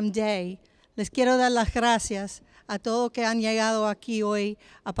 autumn day. Les quiero dar las gracias a todos que han llegado aquí hoy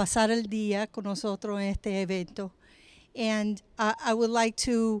a pasar el día con nosotros en este evento. And I would like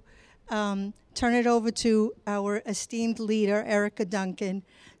to turn it over to our esteemed leader, Erica Duncan,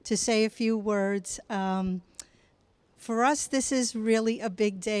 to say a few words. For us, this is really a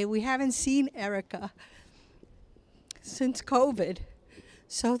big day. We haven't seen Erica since COVID.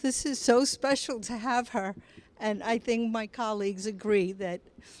 So this is so special to have her. And I think my colleagues agree that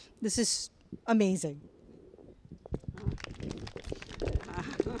this is amazing.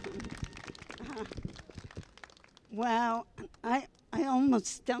 Well, I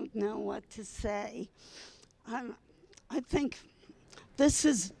almost don't know what to say. I think this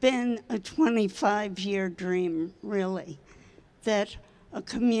has been a 25-year dream, really, that a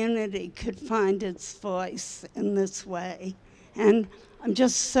community could find its voice in this way. And I'm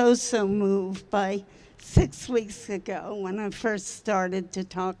just so moved by 6 weeks ago when I first started to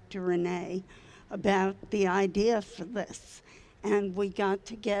talk to Renee about the idea for this. And we got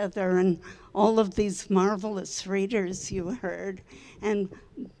together, and all of these marvelous readers you heard, and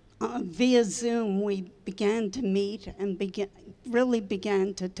via Zoom we began to meet and really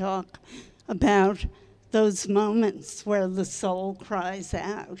began to talk about those moments where the soul cries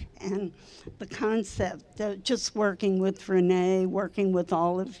out. And the concept of just working with Renee, working with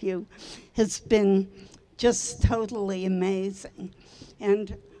all of you, has been just totally amazing.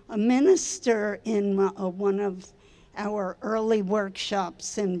 And a minister in one of our early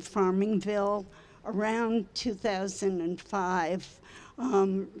workshops in Farmingville around 2005,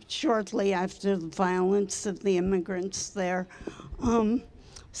 shortly after the violence of the immigrants there,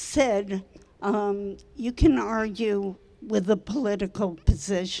 said, you can argue with a political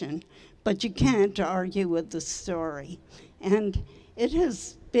position, but you can't argue with the story. And it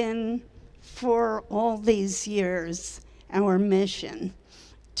has been, for all these years, our mission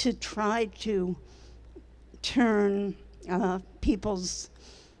to try to turn people's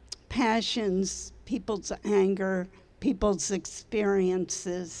passions, people's anger, people's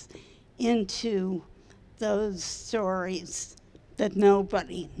experiences into those stories that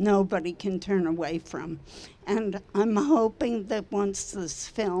nobody can turn away from. And I'm hoping that once this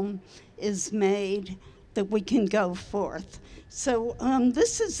film is made, that we can go forth. So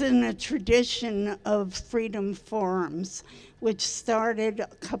this is in a tradition of freedom forums, which started a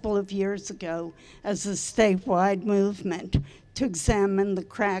couple of years ago as a statewide movement to examine the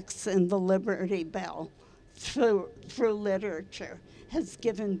cracks in the Liberty Bell through literature, has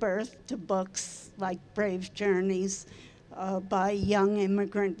given birth to books like Brave Journeys by young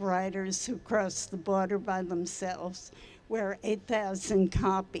immigrant writers who crossed the border by themselves, where 8,000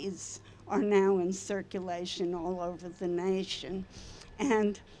 copies are now in circulation all over the nation.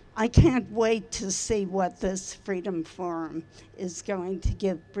 And I can't wait to see what this Freedom Forum is going to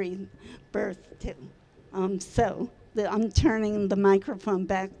give birth to. I'm turning the microphone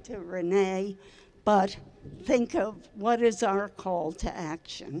back to Renee, but think of what is our call to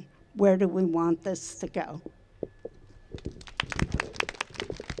action? Where do we want this to go?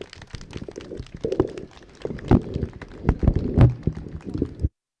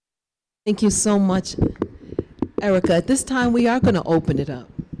 Thank you so much, Erica. At this time, we are going to open it up.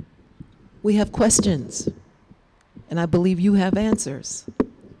 We have questions, and I believe you have answers.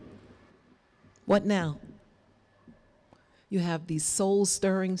 What now? You have these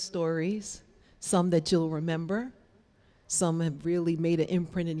soul-stirring stories, some that you'll remember, some have really made an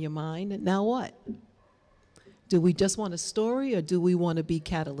imprint in your mind, and now what? Do we just want a story, or do we want to be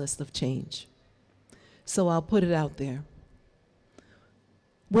catalysts of change? So I'll put it out there.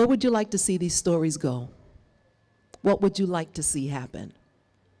 Where would you like to see these stories go? What would you like to see happen?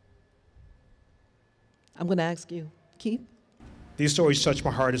 I'm going to ask you, Keith? These stories touch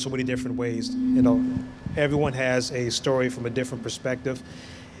my heart in so many different ways. You know, everyone has a story from a different perspective.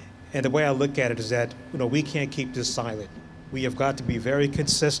 And the way I look at it is that, you know, we can't keep this silent. We have got to be very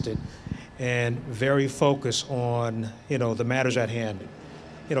consistent and very focused on, you know, the matters at hand.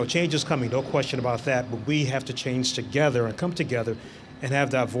 You know, change is coming, no question about that, but we have to change together and come together and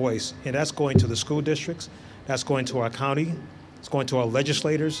have that voice. And that's going to the school districts, that's going to our county, it's going to our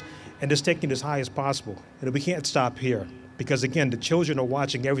legislators, and it's taking it as high as possible. And we can't stop here, because again, the children are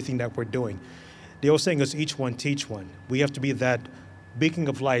watching everything that we're doing. The old saying is each one teach one. We have to be that beacon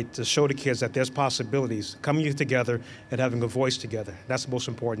of light to show the kids that there's possibilities, coming together and having a voice together. That's the most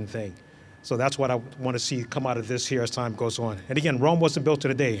important thing. So that's what I want to see come out of this here as time goes on. And again, Rome wasn't built in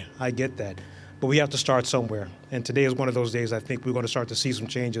a day, I get that. But we have to start somewhere. And today is one of those days I think we're going to start to see some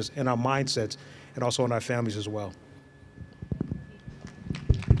changes in our mindsets and also in our families as well.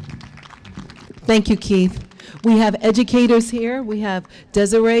 Thank you, Keith. We have educators here. We have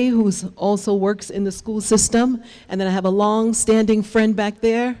Desiree, who also works in the school system. And then I have a long-standing friend back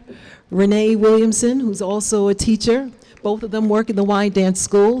there, Renee Williamson, who's also a teacher. Both of them work in the Wyandanch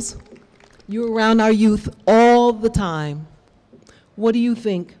schools. You're around our youth all the time. What do you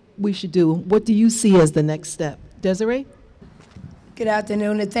think we should do? What do you see as the next step? Desiree? Good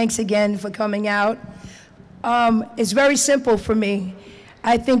afternoon, and thanks again for coming out. It's very simple for me.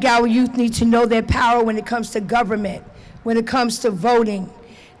 I think our youth need to know their power when it comes to government, when it comes to voting.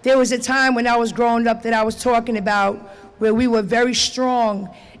 There was a time when I was growing up that I was talking about where we were very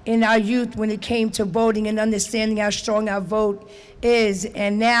strong in our youth when it came to voting and understanding how strong our vote is.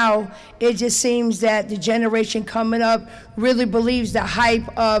 And now it just seems that the generation coming up really believes the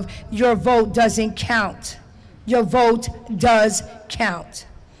hype of your vote doesn't count. Your vote does count.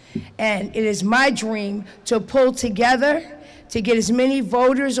 And it is my dream to pull together to get as many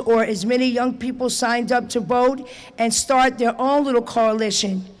voters or as many young people signed up to vote and start their own little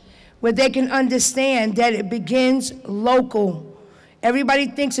coalition where they can understand that it begins local. Everybody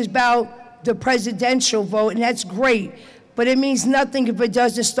thinks it's about the presidential vote, and that's great, but it means nothing if it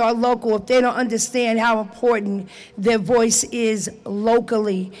doesn't start local, if they don't understand how important their voice is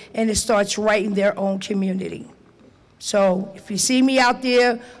locally, and it starts right in their own community. So if you see me out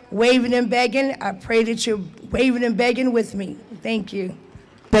there waving and begging, I pray that you're waving and begging with me. Thank you.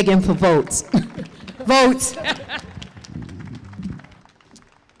 Begging for votes. Votes.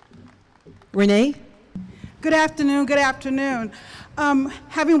 Renee? Good afternoon, good afternoon.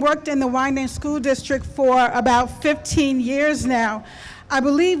 Having worked in the Wyandanch School District for about 15 years now, I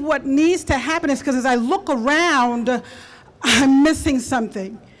believe what needs to happen is, because as I look around, I'm missing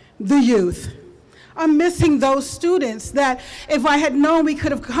something, the youth. I'm missing those students that if I had known, we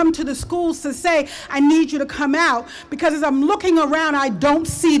could have come to the schools to say, I need you to come out, because as I'm looking around, I don't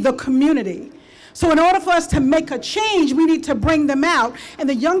see the community. So in order for us to make a change, we need to bring them out. And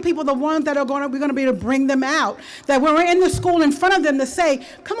the young people, the ones that we're going to be able to bring them out, that when we're in the school in front of them to say,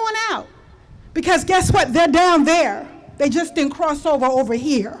 come on out. Because guess what? They're down there. They just didn't cross over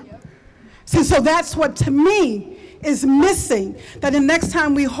here. So that's what, to me, is missing. That the next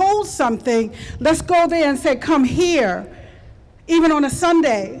time we hold something, let's go there and say, come here. Even on a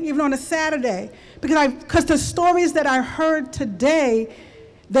Sunday, even on a Saturday. Because the stories that I heard today,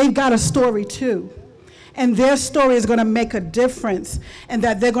 they've got a story too. And their story is going to make a difference, and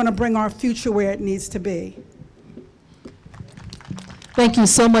that they're going to bring our future where it needs to be. Thank you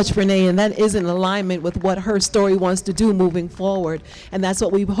so much, Renee, and that is in alignment with what Herstory wants to do moving forward, and that's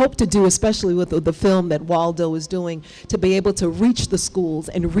what we hope to do, especially with the film that Waldo is doing, to be able to reach the schools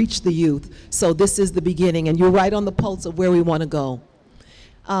and reach the youth. So this is the beginning, and you're right on the pulse of where we want to go.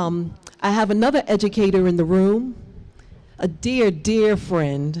 I have another educator in the room, a dear, dear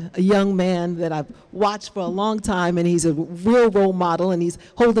friend, a young man that I've watched for a long time, and he's a real role model, and he's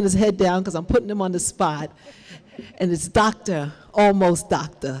holding his head down because I'm putting him on the spot. And it's Dr., almost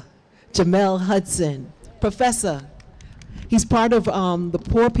Dr., Jamel Hudson, professor. He's part of the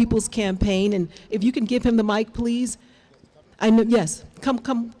Poor People's Campaign, and if you can give him the mic, please. I know, yes,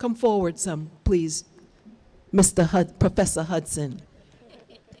 come forward some, please, Professor Hudson.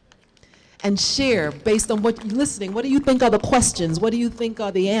 and share based on what you're listening. What do you think are the questions? What do you think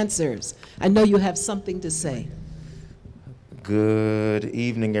are the answers? I know you have something to say. Good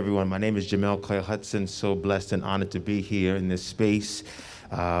evening, everyone. My name is Jamel Claire Hudson. So blessed and honored to be here in this space.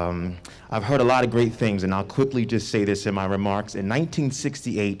 I've heard a lot of great things, and I'll quickly just say this in my remarks. In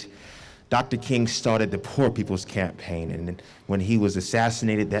 1968, Dr. King started the Poor People's Campaign, and when he was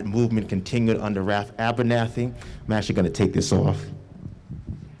assassinated, that movement continued under Ralph Abernathy. I'm actually going to take this off,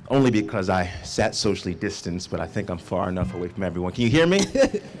 only because I sat socially distanced, but I think I'm far enough away from everyone. Can you hear me?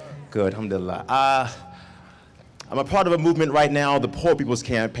 Good, alhamdulillah. I'm a part of a movement right now, the Poor People's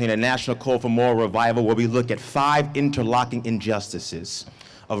Campaign, a national call for moral revival, where we look at 5 interlocking injustices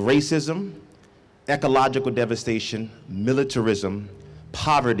of racism, ecological devastation, militarism,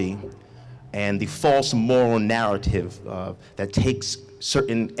 poverty, and the false moral narrative that takes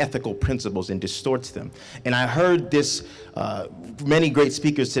certain ethical principles and distorts them. And I heard this, many great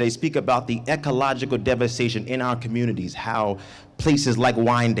speakers today speak about the ecological devastation in our communities, how places like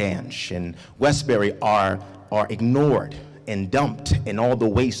Wyandanch and Westbury are ignored and dumped, and all the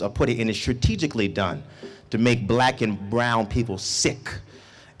waste are put in, and it's strategically done to make black and brown people sick.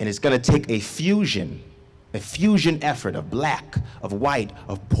 And it's gonna take a fusion effort of black, of white,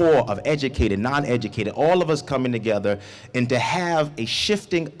 of poor, of educated, non-educated, all of us coming together, and to have a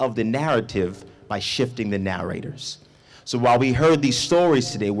shifting of the narrative by shifting the narrators. So while we heard these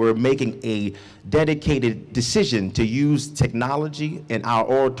stories today, we're making a dedicated decision to use technology and our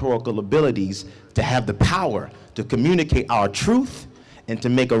oratorical abilities to have the power to communicate our truth and to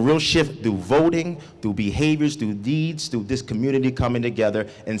make a real shift through voting, through behaviors, through deeds, through this community coming together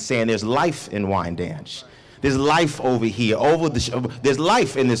and saying there's life in Wyandanch. There's life over here, there's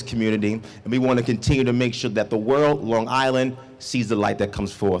life in this community, and we want to continue to make sure that the world, Long Island, sees the light that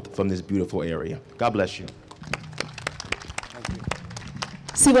comes forth from this beautiful area. God bless you.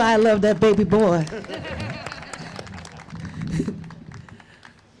 See why I love that baby boy.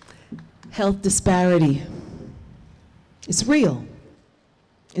 Health disparity. It's real.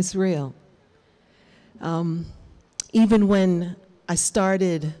 It's real. Even when I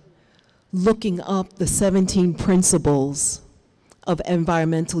started looking up the 17 principles of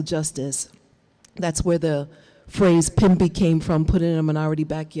environmental justice, that's where the phrase PIMBY came from, put in a minority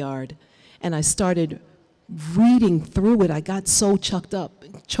backyard. And I started reading through it. I got so choked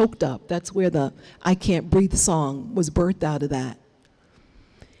up. That's where the I Can't Breathe song was birthed out of that.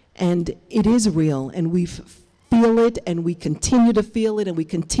 And it is real, and we feel it, and we continue to feel it, and we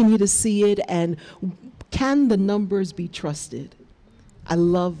continue to see it, and can the numbers be trusted? I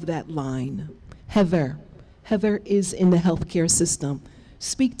love that line. Heather is in the healthcare system.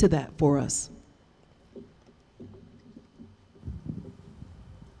 Speak to that for us.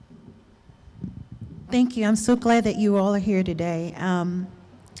 Thank you. I'm so glad that you all are here today.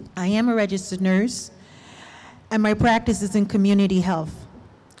 I am a registered nurse, and my practice is in community health.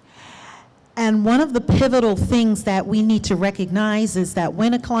 And one of the pivotal things that we need to recognize is that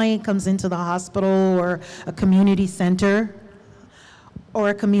when a client comes into the hospital or a community center,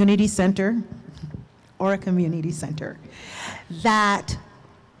 that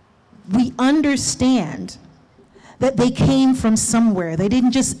we understand that they came from somewhere. They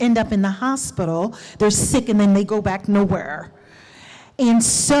didn't just end up in the hospital, they're sick and then they go back nowhere. And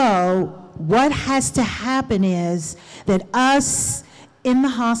so what has to happen is that us in the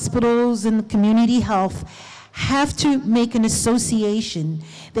hospitals and the community health have to make an association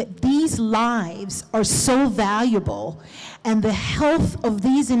that these lives are so valuable and the health of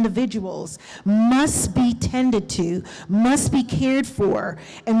these individuals must be tended to, must be cared for.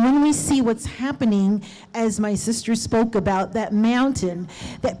 And when we see what's happening, as my sister spoke about, that mountain,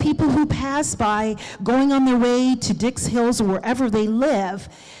 that people who pass by going on their way to Dix Hills or wherever they live,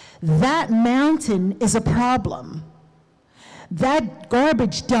 that mountain is a problem. That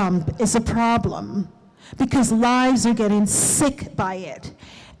garbage dump is a problem because lives are getting sick by it.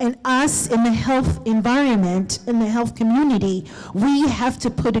 And us in the health environment, in the health community, we have to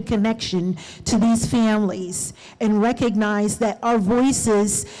put a connection to these families and recognize that our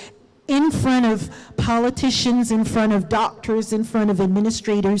voices in front of politicians, in front of doctors, in front of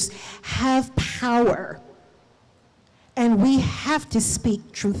administrators have power. And we have to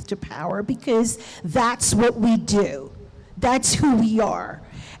speak truth to power because that's what we do. That's who we are.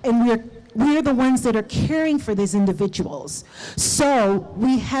 And we're the ones that are caring for these individuals. So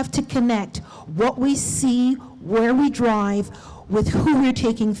we have to connect what we see, where we drive, with who we're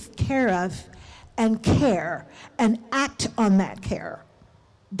taking care of, and care, and act on that care.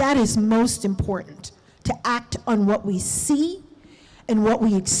 That is most important, to act on what we see and what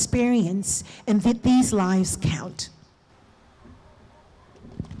we experience, and that these lives count.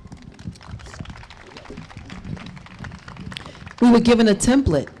 We were given a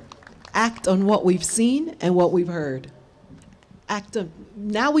template. Act on what we've seen and what we've heard.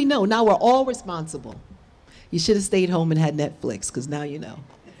 Now we know. Now we're all responsible. You should have stayed home and had Netflix, because now you know.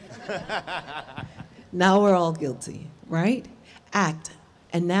 Now we're all guilty, right? Act.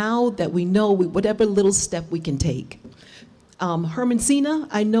 And now that we know whatever little step we can take. Hermancina,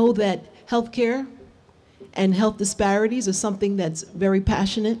 I know that healthcare and health disparities are something that's very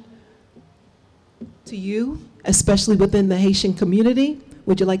passionate to you, especially within the Haitian community.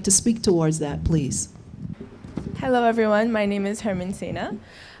 Would you like to speak towards that, please? Hello, everyone. My name is Hermancina.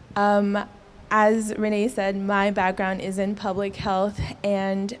 As Renee said, my background is in public health,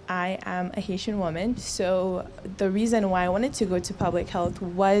 and I am a Haitian woman. So the reason why I wanted to go to public health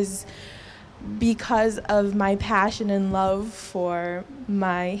was because of my passion and love for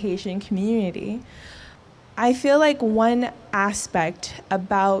my Haitian community. I feel like one aspect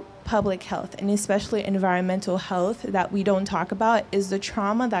about public health, and especially environmental health, that we don't talk about is the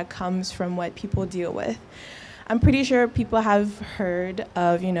trauma that comes from what people deal with. I'm pretty sure people have heard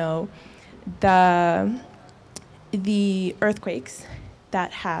of, the earthquakes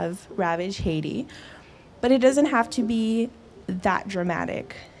that have ravaged Haiti, but it doesn't have to be that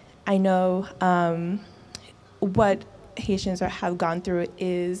dramatic. I know what Haitians have gone through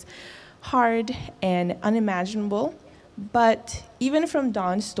is hard and unimaginable, but even from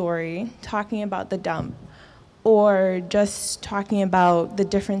Dawn's story, talking about the dump, or just talking about the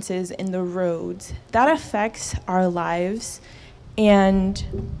differences in the roads, that affects our lives. And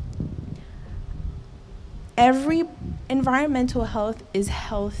every environmental health is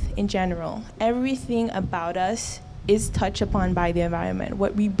health in general. Everything about us is touched upon by the environment,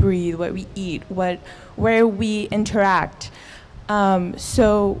 what we breathe, what we eat, where we interact.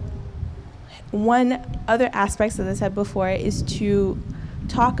 So one other aspect, as I said before, is to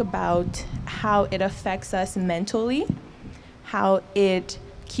talk about how it affects us mentally, how it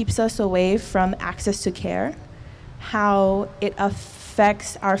keeps us away from access to care, how it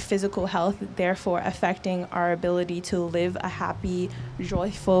affects our physical health, therefore affecting our ability to live a happy,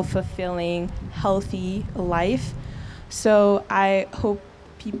 joyful, fulfilling, healthy life. So I hope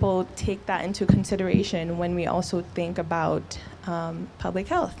people take that into consideration when we also think about public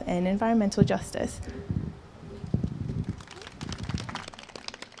health and environmental justice.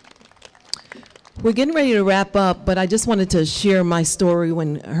 We're getting ready to wrap up, but I just wanted to share my story.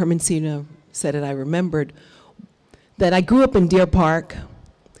 When Hermancina said it, I remembered that I grew up in Deer Park,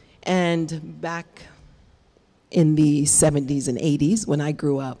 and back in the 70s and 80s when I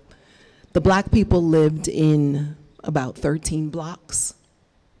grew up, the black people lived in about 13 blocks,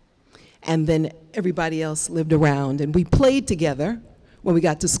 and then everybody else lived around, and we played together when we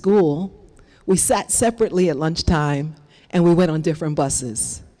got to school. We sat separately at lunchtime, and we went on different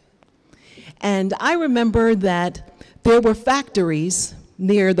buses. And I remember that there were factories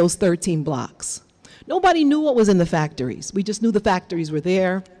near those 13 blocks. Nobody knew what was in the factories. We just knew the factories were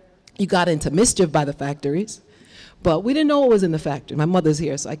there. You got into mischief by the factories, but we didn't know what was in the factory. My mother's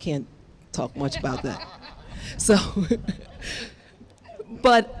here, so I can't talk much about that. So,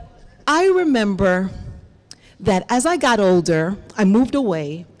 but I remember that as I got older, I moved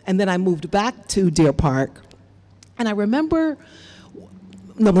away, and then I moved back to Deer Park. And I remember,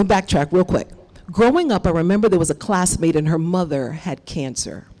 no, let me backtrack real quick. Growing up, I remember there was a classmate and her mother had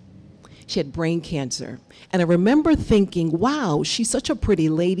cancer. She had brain cancer. And I remember thinking, wow, she's such a pretty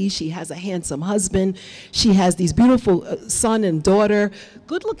lady. She has a handsome husband. She has these beautiful son and daughter.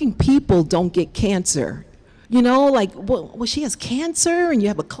 Good-looking people don't get cancer. You know, like, well, she has cancer, and you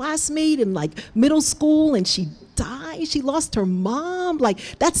have a classmate in like middle school, and she died. She lost her mom. Like,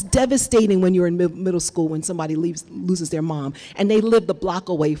 that's devastating when you're in middle school, when somebody loses their mom, and they live the block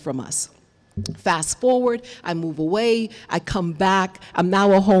away from us. Fast forward, I move away, I come back. I'm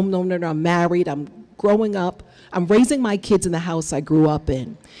now a homeowner, I'm married, I'm growing up. I'm raising my kids in the house I grew up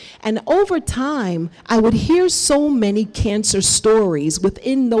in. And over time, I would hear so many cancer stories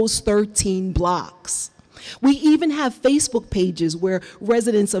within those 13 blocks. We even have Facebook pages where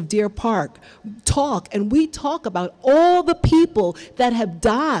residents of Deer Park talk, and we talk about all the people that have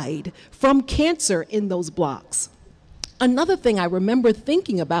died from cancer in those blocks. Another thing I remember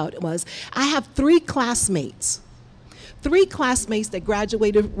thinking about was, I have three classmates that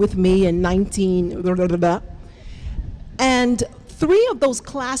graduated with me in and three of those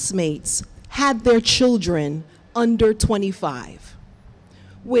classmates had their children under 25,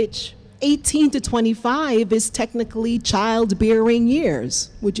 which 18 to 25 is technically childbearing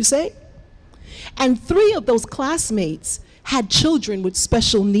years, would you say? And three of those classmates had children with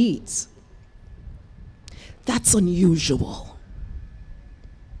special needs. That's unusual.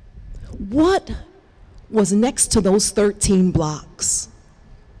 What was next to those 13 blocks.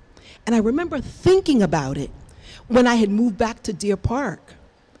 And I remember thinking about it when I had moved back to Deer Park.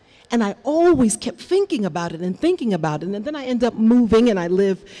 And I always kept thinking about it and thinking about it. And then I ended up moving and I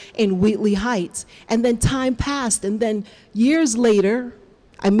live in Wheatley Heights. And then time passed. And then years later,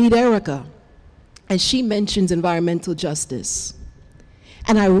 I meet Erica. And she mentions environmental justice.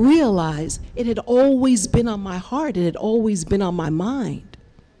 And I realized it had always been on my heart. It had always been on my mind.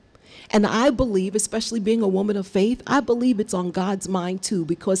 And I believe, especially being a woman of faith, I believe it's on God's mind too,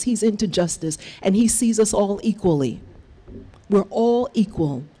 because he's into justice and he sees us all equally. We're all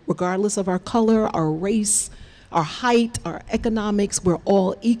equal, regardless of our color, our race, our height, our economics, we're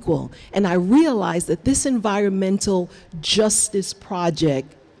all equal. And I realized that this environmental justice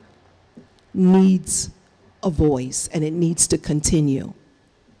project needs a voice and it needs to continue.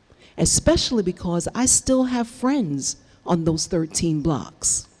 Especially because I still have friends on those 13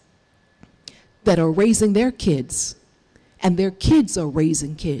 blocks that are raising their kids, and their kids are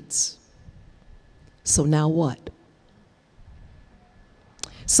raising kids. So now what?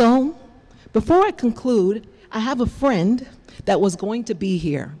 So before I conclude, I have a friend that was going to be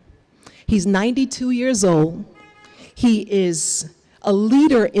here. He's 92 years old. He is a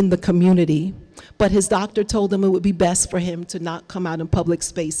leader in the community, but his doctor told him it would be best for him to not come out in public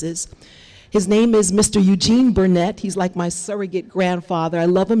spaces. His name is Mr. Eugene Burnett. He's like my surrogate grandfather. I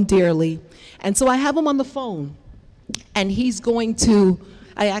love him dearly. And so I have him on the phone, and he's going to,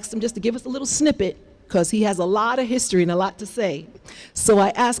 I asked him just to give us a little snippet because he has a lot of history and a lot to say. So I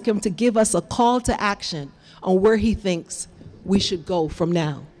asked him to give us a call to action on where he thinks we should go from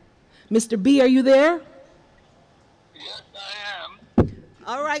now. Mr. B, are you there? Yes, I am.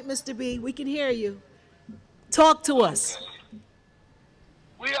 All right, Mr. B, we can hear you. Talk to us.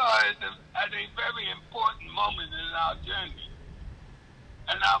 We are at a very important moment in our journey.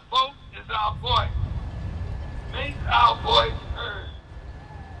 And our vote is our voice. Make our voice heard.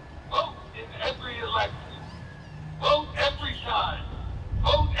 Vote in every election. Vote every time.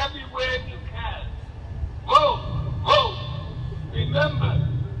 Vote everywhere you can. Vote, vote. Remember,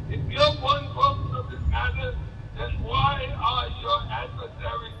 if your one vote doesn't matter, then why are your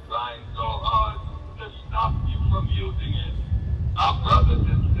adversaries trying so hard to stop you from using it? Our brothers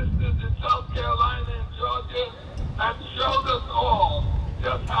and sisters in South Carolina and Georgia have showed us all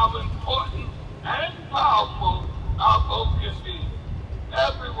just how important and powerful our vote can be.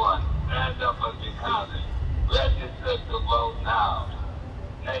 Everyone, stand up and be counted. Register to vote now.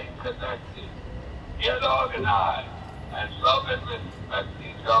 Stay connected. Get organized. And love and respect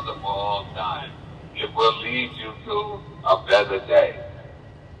each other for all time. It will lead you to a better day.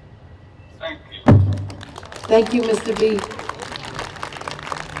 Thank you. Thank you, Mr. B.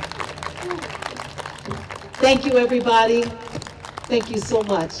 Thank you, everybody. Thank you so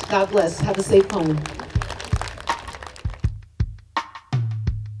much. God bless. Have a safe home.